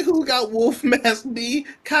funny. Who got Wolf Mask B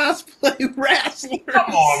cosplay wrestlers? Come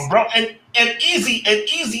on, bro. And Easy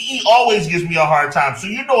E always gives me a hard time. So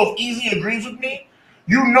you know if Easy agrees with me,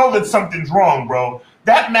 you know that something's wrong, bro.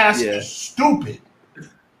 That mask is stupid.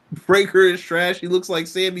 Breaker is trash. He looks like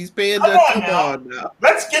Sammy's panda. Come on now.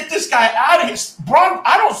 Let's get this guy out of here. Bro,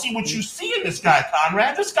 I don't see what you see in this guy,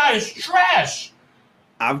 Conrad. This guy is trash.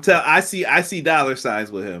 I see dollar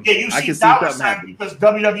signs with him. Yeah, you see dollar signs because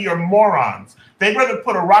WWE are morons. They'd rather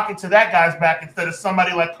put a rocket to that guy's back instead of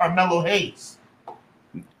somebody like Carmelo Hayes.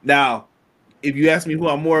 Now, if you ask me who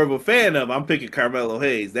I'm more of a fan of, I'm picking Carmelo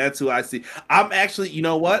Hayes. That's who I see. I'm actually, you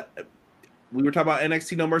know what? We were talking about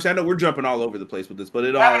NXT No Mercy. I know we're jumping all over the place with this, but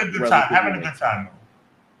having a good time.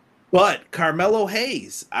 But Carmelo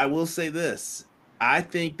Hayes, I will say this. I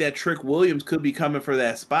think that Trick Williams could be coming for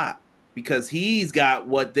that spot because he's got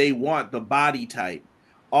what they want, the body type,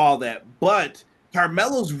 all that. But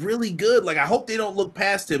Carmelo's really good. Like, I hope they don't look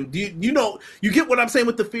past him. Do you know, you get what I'm saying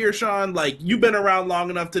with the fear, Sean? Like, you've been around long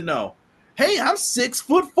enough to know. Hey, I'm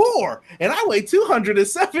 6'4" and I weigh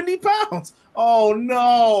 270 pounds. Oh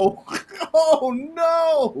no. Oh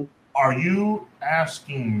no. Are you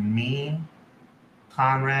asking me,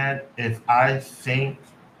 Conrad, if I think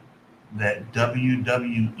that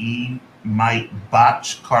WWE might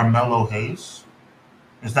botch Carmelo Hayes?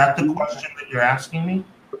 Is that the question that you're asking me?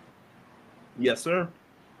 Yes, sir.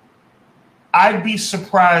 I'd be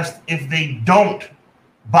surprised if they don't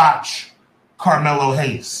botch Carmelo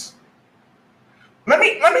Hayes. Let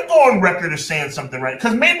me go on record as saying something, right?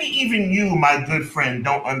 Because maybe even you, my good friend,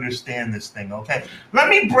 don't understand this thing, okay? Let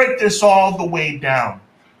me break this all the way down.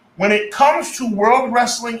 When it comes to World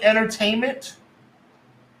Wrestling Entertainment,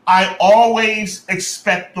 I always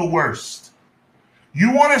expect the worst.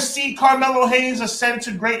 You want to see Carmelo Hayes ascend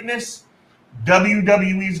to greatness?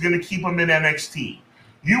 WWE is going to keep him in NXT.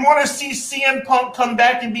 You want to see CM Punk come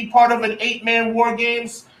back and be part of an 8-man War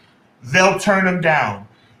Games? They'll turn him down.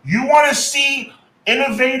 You want to see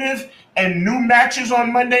innovative and new matches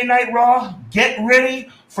on Monday Night Raw? Get ready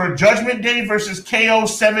for Judgment Day versus KO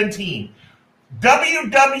 17.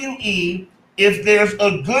 WWE, if there's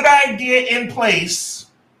a good idea in place,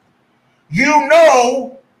 you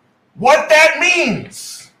know what that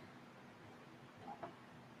means.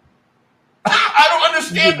 I don't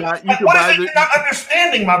understand. What is it you're not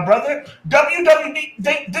understanding, my brother?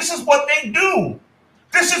 WWE, this is what they do.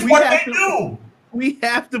 This is what they do. We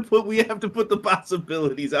have to put the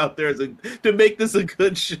possibilities out there to make this a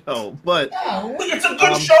good show. But it's a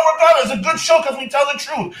good show regardless. It's a good show because we tell the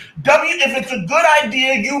truth. If it's a good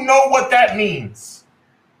idea, you know what that means.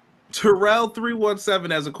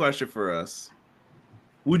 Terrell317 has a question for us.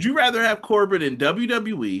 Would you rather have Corbin in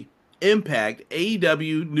WWE, Impact,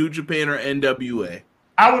 AEW, New Japan, or NWA?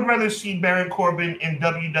 I would rather see Baron Corbin in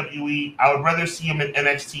WWE. I would rather see him in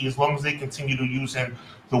NXT as long as they continue to use him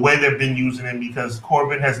the way they've been using him, because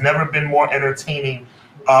Corbin has never been more entertaining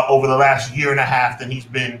over the last year and a half than he's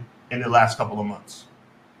been in the last couple of months.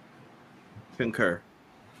 Concur.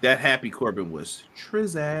 That happy Corbin was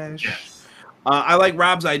trizash. Yes. I like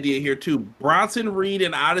Rob's idea here too. Bronson Reed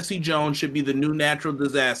and Odyssey Jones should be the new natural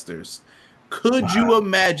disasters. Could you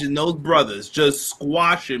imagine those brothers just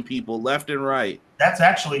squashing people left and right? That's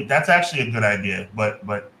actually a good idea,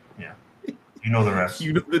 but yeah, you know the rest.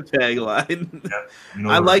 You know the tagline. Yeah, you know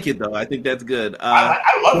I like it though. I think that's good. I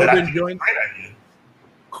love it. I think it's a great idea.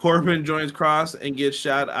 Corbin joins Cross and gets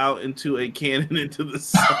shot out into a cannon into the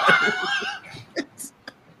sun.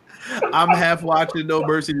 I'm half watching No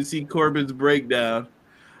Mercy to see Corbin's breakdown.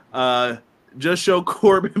 Just show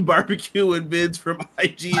Corbin barbecue and vids from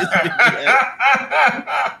IG.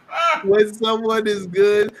 When someone is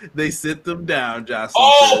good, they sit them down, Jocelyn.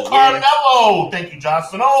 Oh, Carmelo. Yeah. Thank you,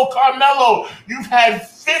 Jocelyn. Oh, Carmelo. You've had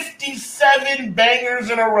 57 bangers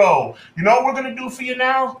in a row. You know what we're going to do for you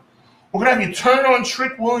now? We're going to have you turn on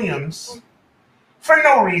Trick Williams for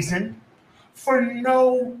no reason. For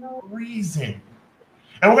no reason.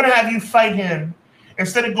 And we're going to have you fight him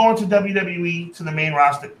instead of going to WWE, to the main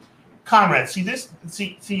roster. Conrad,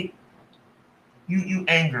 see, you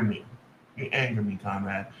anger me. You anger me,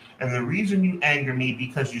 Conrad. And the reason you anger me,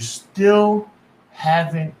 because you still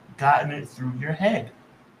haven't gotten it through your head.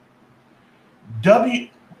 WWE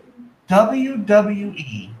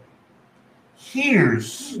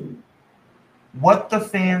hears what the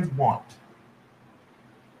fans want.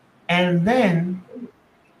 And then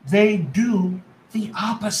they do the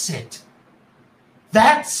opposite.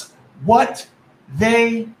 That's what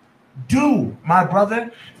they do, my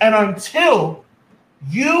brother. And until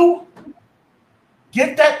you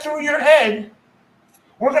get that through your head,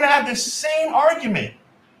 we're going to have the same argument.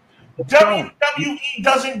 WWE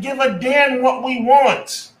doesn't give a damn what we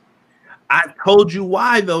want. I told you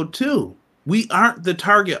why, though, too. We aren't the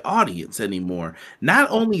target audience anymore. Not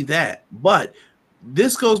only that, but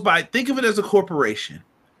this goes by, think of it as a corporation.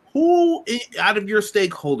 Who out of your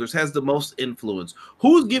stakeholders has the most influence?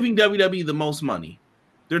 Who's giving WWE the most money?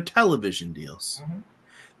 Their television deals. Mm-hmm.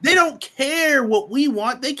 They don't care what we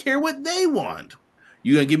want. They care what they want.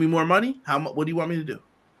 You gonna give me more money? What do you want me to do?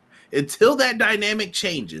 Until that dynamic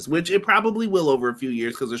changes, which it probably will over a few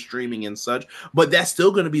years because of streaming and such, but that's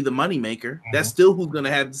still going to be the moneymaker. Mm-hmm. That's still who's going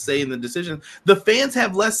to have to say in the decision. The fans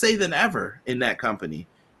have less say than ever in that company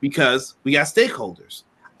because we got stakeholders.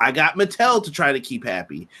 I got Mattel to try to keep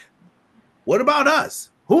happy. What about us?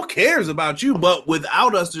 Who cares about you? But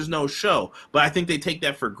without us, there's no show. But I think they take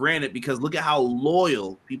that for granted because look at how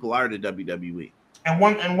loyal people are to WWE. And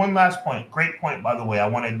one last point. Great point, by the way. I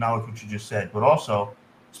want to acknowledge what you just said. But also,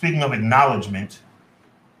 speaking of acknowledgement,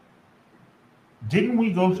 didn't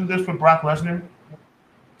we go through this with Brock Lesnar?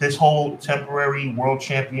 This whole temporary world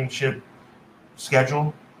championship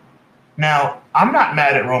schedule? Now, I'm not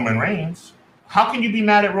mad at Roman Reigns. How can you be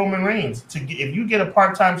mad at Roman Reigns? If you get a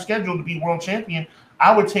part-time schedule to be world champion,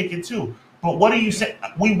 I would take it too. But what do you say?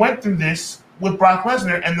 We went through this with Brock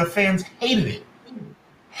Lesnar, and the fans hated it.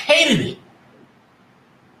 Hated it.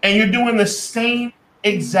 And you're doing the same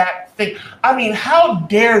exact thing. I mean, how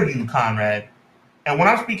dare you, Conrad? And when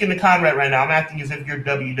I'm speaking to Conrad right now, I'm acting as if you're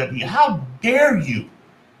WWE. How dare you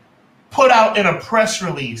put out in a press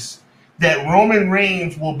release that Roman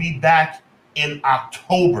Reigns will be back in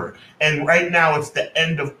October, and right now it's the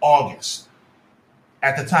end of August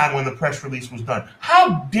at the time when the press release was done?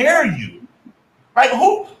 How dare you? Right?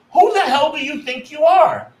 Who the hell do you think you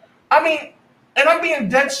are? I mean, and I'm being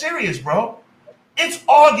dead serious, bro. It's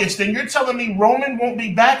August, and you're telling me Roman won't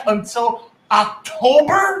be back until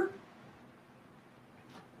October?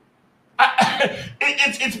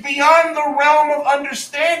 It's beyond the realm of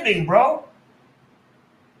understanding, bro.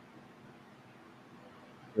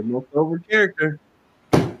 The most over character.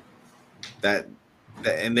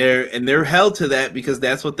 And they're held to that because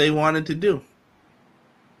that's what they wanted to do.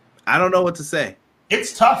 I don't know what to say.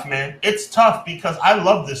 It's tough, man. It's tough because I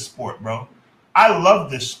love this sport, bro. I love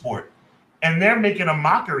this sport. And they're making a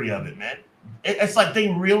mockery of it, man. It's like they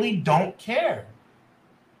really don't care.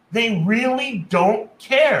 They really don't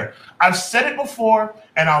care. I've said it before,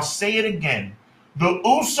 and I'll say it again. The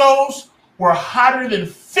Usos were hotter than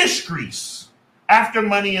fish grease after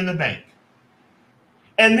Money in the Bank.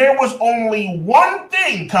 And there was only one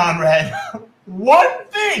thing, Conrad, one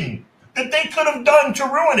thing that they could have done to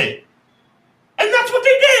ruin it. And that's what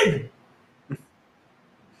they did.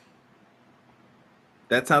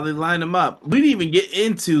 That's how they line them up. We didn't even get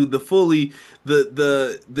into the fully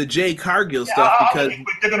the Jay Cargill stuff because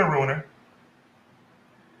they're gonna ruin her.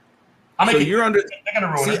 So you're under. They're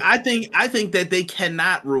gonna ruin her. I think that they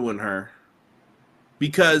cannot ruin her,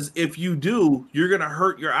 because if you do, you're gonna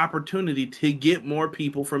hurt your opportunity to get more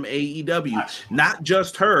people from AEW, not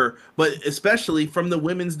just her, but especially from the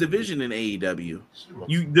women's division in AEW.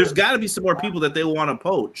 There's got to be some more people that they want to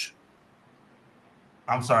poach.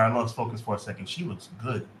 I'm sorry, I lost focus for a second. She looks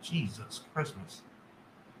good. Jesus Christmas.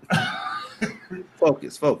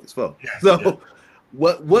 Focus. Yes, so. Yes.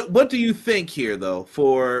 What do you think here though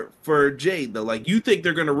for Jade though? Like, you think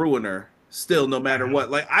they're gonna ruin her still no matter what?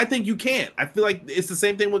 Like, I think you can't. I feel like it's the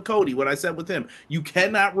same thing with Cody, what I said with him. You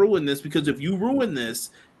cannot ruin this, because if you ruin this,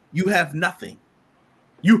 you have nothing.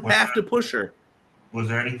 You have to push her. Was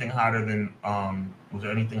there anything hotter than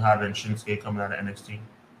Shinsuke coming out of NXT?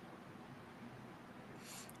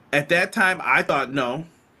 At that time, I thought no.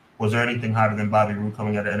 Was there anything hotter than Bobby Roode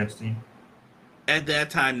coming out of NXT? At that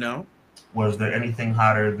time, no. Was there anything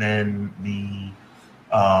hotter than the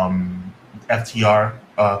FTR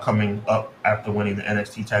coming up after winning the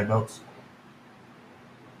NXT tag belts?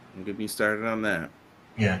 Don't get me started on that.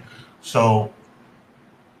 Yeah. So,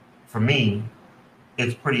 for me,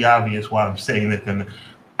 it's pretty obvious why I'm saying that. And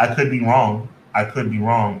I could be wrong.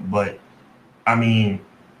 But, I mean,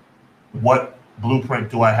 what blueprint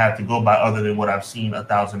do I have to go by other than what I've seen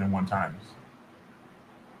 1,001 times?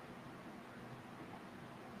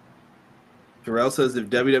 Terrell says if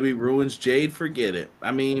WWE ruins Jade, forget it.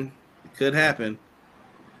 I mean, it could happen.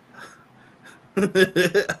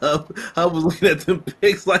 I was looking at them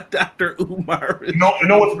pics like Dr. Umar. You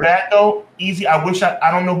know what's bad though? Easy. I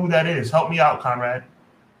don't know who that is. Help me out, Conrad.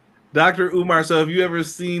 Dr. Umar. So have you ever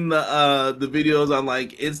seen the videos on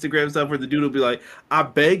like Instagram stuff where the dude will be like, "I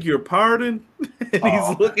beg your pardon," and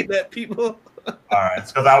he's looking at people? All right,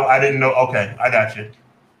 it's because I didn't know. Okay, I got you.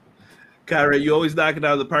 Kyra, you always knock it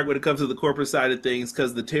out of the park when it comes to the corporate side of things,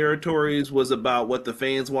 because the territories was about what the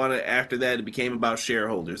fans wanted. After that, it became about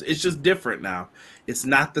shareholders. It's just different now. It's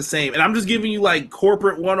not the same. And I'm just giving you like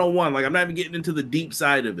corporate 101. Like, I'm not even getting into the deep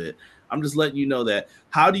side of it. I'm just letting you know that.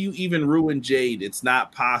 How do you even ruin Jade? It's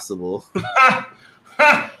not possible.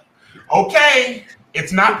 Okay.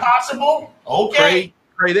 It's not possible. Okay.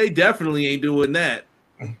 Cray, they definitely ain't doing that.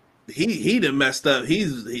 He done messed up.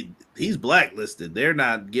 He's blacklisted. They're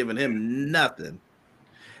not giving him nothing.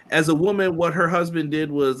 As a woman, what her husband did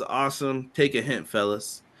was awesome. Take a hint,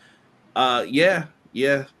 fellas. Yeah.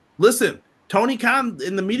 Listen, Tony Khan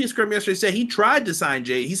in the media scrum yesterday said he tried to sign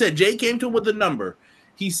Jay. He said Jay came to him with a number.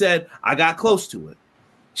 He said, I got close to it.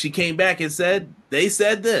 She came back and said, they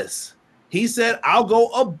said this. He said, I'll go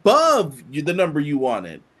above the number you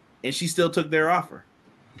wanted. And she still took their offer.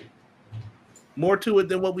 More to it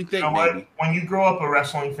than what we think. You know what? When you grow up a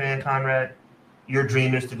wrestling fan, Conrad, your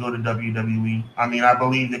dream is to go to WWE. I mean, I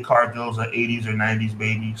believe that Cargill's an 80s or 90s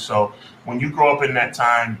baby. So when you grow up in that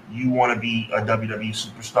time, you want to be a WWE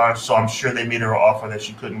superstar. So I'm sure they made her an offer that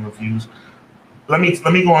she couldn't refuse. Let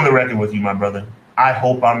me go on the record with you, my brother. I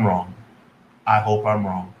hope I'm wrong. I hope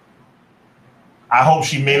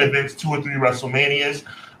she main events 2 or 3 WrestleManias.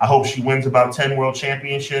 I hope she wins about 10 world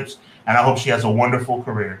championships. And I hope she has a wonderful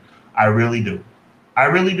career. I really do.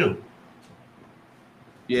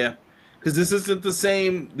 Yeah, because this isn't the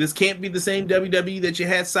same. This can't be the same WWE that you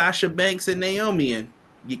had Sasha Banks and Naomi in.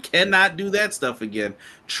 You cannot do that stuff again.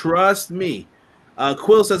 Trust me.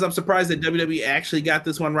 Quill says, I'm surprised that WWE actually got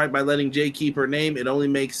this one right by letting Jay keep her name. It only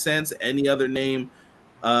makes sense. Any other name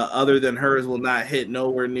other than hers will not hit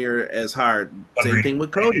nowhere near as hard. Agreed. Same thing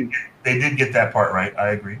with Cody. They did get that part right.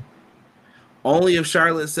 I agree. Only if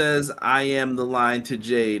Charlotte says, I am the line to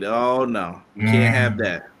Jade. Oh, no. You can't have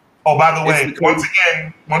that. Oh, by the way,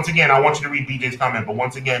 once again, I want you to read BJ's comment, but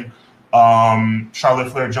once again,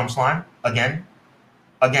 Charlotte Flair jumps line again.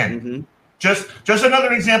 Mm-hmm. Just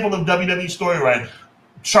another example of WWE storyline.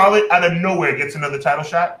 Charlotte out of nowhere gets another title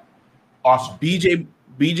shot. Awesome.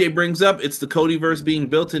 BJ brings up it's the Codyverse being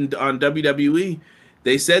built on WWE.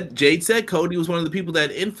 Jade said Cody was one of the people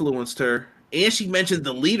that influenced her. And she mentioned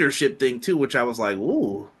the leadership thing too, which I was like,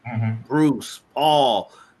 "Ooh, Bruce,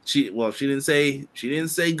 Paul." She didn't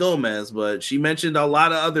say Gomez, but she mentioned a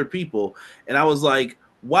lot of other people, and I was like,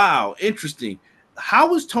 "Wow, interesting."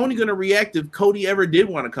 How is Tony going to react if Cody ever did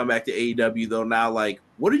want to come back to AEW though? Now, like,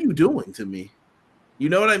 what are you doing to me? You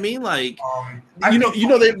know what I mean? Like,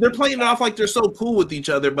 they're playing it off like they're so cool with each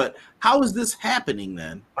other, but how is this happening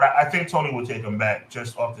then? But I think Tony will take him back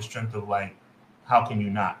just off the strength of like, how can you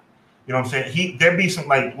not? You know what I'm saying? There'd be some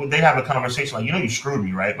like they have a conversation like, you screwed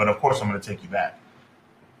me, right? But of course I'm going to take you back.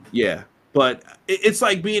 Yeah, but it's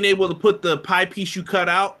like being able to put the pie piece you cut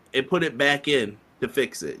out and put it back in to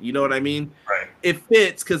fix it. You know what I mean? Right. It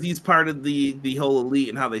fits because he's part of the whole elite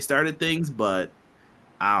and how they started things, but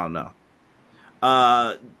I don't know.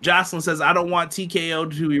 Jocelyn says, I don't want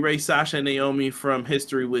TKO to erase Sasha and Naomi from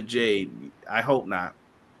history with Jade. I hope not.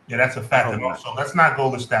 Yeah, that's a fact. And also, let's not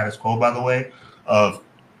go the status quo, by the way, of,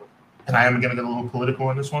 and I am going to get a little political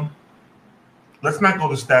on this one. Let's not go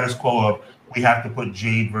the status quo of we have to put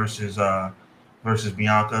Jade versus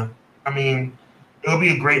Bianca. I mean, it'll be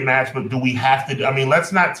a great match, but do we have to? I mean,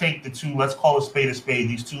 let's not take the two. Let's call a spade a spade.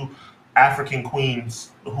 These two African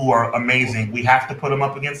queens who are amazing. We have to put them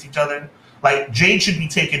up against each other. Like, Jade should be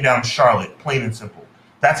taking down Charlotte, plain and simple.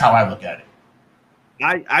 That's how I look at it.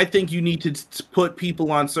 I think you need to put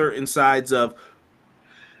people on certain sides of.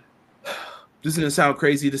 This is going to sound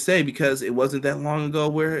crazy to say because it wasn't that long ago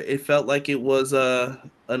where it felt like it was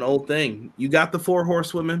an old thing. You got the 4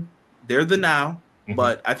 horsewomen. They're the now. Mm-hmm.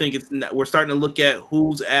 But I think we're starting to look at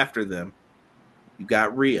who's after them. You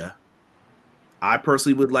got Rhea. I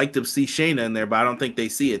personally would like to see Shayna in there, but I don't think they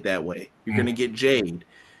see it that way. You're going to get Jade.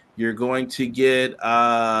 You're going to get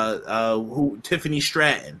Tiffany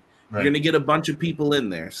Stratton. Right. You're going to get a bunch of people in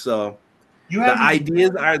there. So the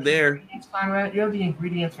ideas are there. Conrad, you have the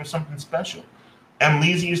ingredients for something special.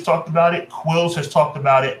 Leezy has talked about it. Quills has talked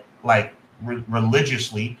about it like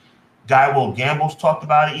religiously. Guy Will Gamble's talked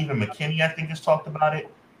about it. Even McKinney, I think, has talked about it.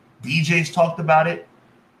 BJ's talked about it.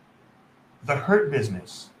 The Hurt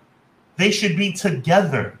Business. They should be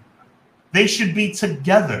together. They should be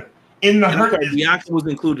together in the Hurt Business. Bianca was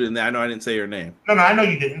included in that. I know I didn't say her name. No, I know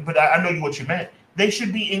you didn't, but I know what you meant. They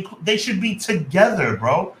should be they should be together,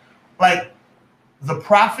 bro. Like the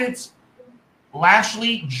Prophets,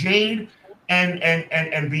 Lashley, Jade,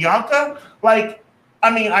 and Bianca. Like,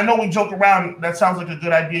 I mean, I know we joke around. That sounds like a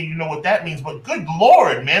good idea. You know what that means, but good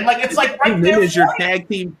Lord, man! Like, it's like right there. As your tag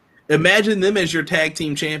team. Imagine them as your tag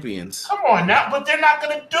team champions. Come on now, but they're not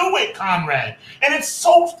going to do it, Conrad. And it's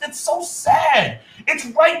so sad. It's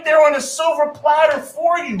right there on a silver platter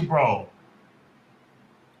for you, bro.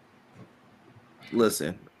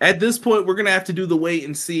 Listen, at this point, we're going to have to do the wait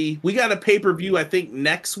and see. We got a pay-per-view, I think,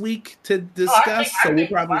 next week to discuss. I think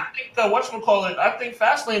whatchamacallit, I think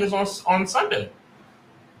Fastlane is on Sunday.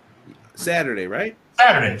 Saturday, right?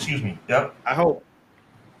 Saturday, excuse me. Yep. I hope.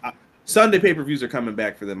 Sunday pay-per-views are coming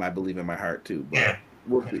back for them, I believe, in my heart, too. But yeah.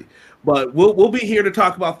 We'll be. But we'll be here to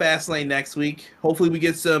talk about Fastlane next week. Hopefully we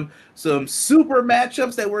get some super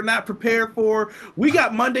matchups that we're not prepared for. We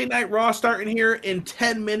got Monday Night Raw starting here in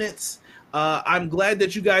 10 minutes. I'm glad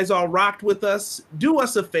that you guys all rocked with us. Do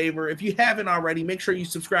us a favor. If you haven't already, make sure you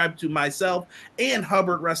subscribe to myself and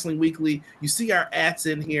Hubbard Wrestling Weekly. You see our ads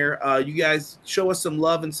in here. You guys show us some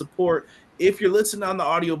love and support. If you're listening on the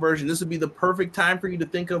audio version, this would be the perfect time for you to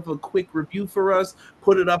think of a quick review for us.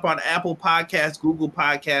 Put it up on Apple Podcasts, Google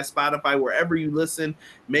Podcasts, Spotify, wherever you listen.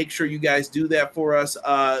 Make sure you guys do that for us.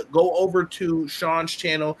 Go over to Sean's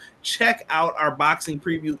channel. Check out our boxing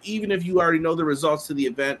preview. Even if you already know the results to the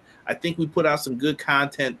event, I think we put out some good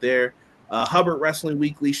content there. Hubbard Wrestling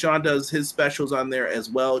Weekly. Sean does his specials on there as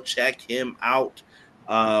well. Check him out.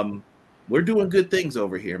 We're doing good things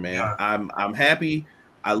over here, man. Yeah. I'm happy.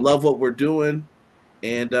 I love what we're doing,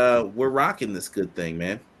 and we're rocking this good thing,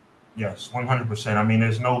 man. Yes, 100%. I mean,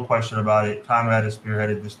 there's no question about it. Conrad has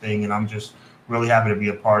spearheaded this thing, and I'm just really happy to be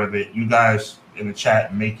a part of it. You guys in the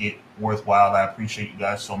chat make it worthwhile. I appreciate you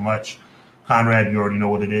guys so much. Conrad, you already know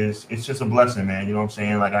what it is. It's just a blessing, man. You know what I'm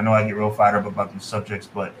saying? Like, I know I get real fired up about these subjects,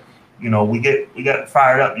 but, you know, we get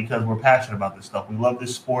fired up because we're passionate about this stuff. We love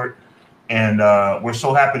this sport. And we're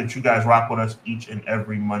so happy that you guys rock with us each and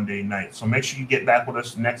every Monday night. So make sure you get back with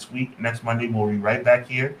us next week. Next Monday, we'll be right back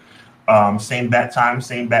here. Same bat time,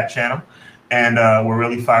 same bat channel. And we're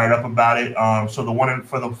really fired up about it. So the one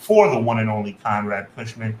and only Conrad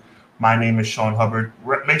Cushman, my name is Sean Hubbard.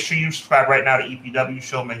 Make sure you subscribe right now to EPW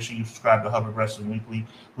Show. Make sure you subscribe to Hubbard Wrestling Weekly.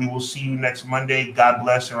 We will see you next Monday. God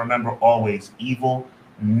bless. And remember, always, evil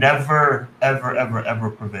never, ever, ever, ever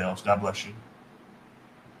prevails. God bless you.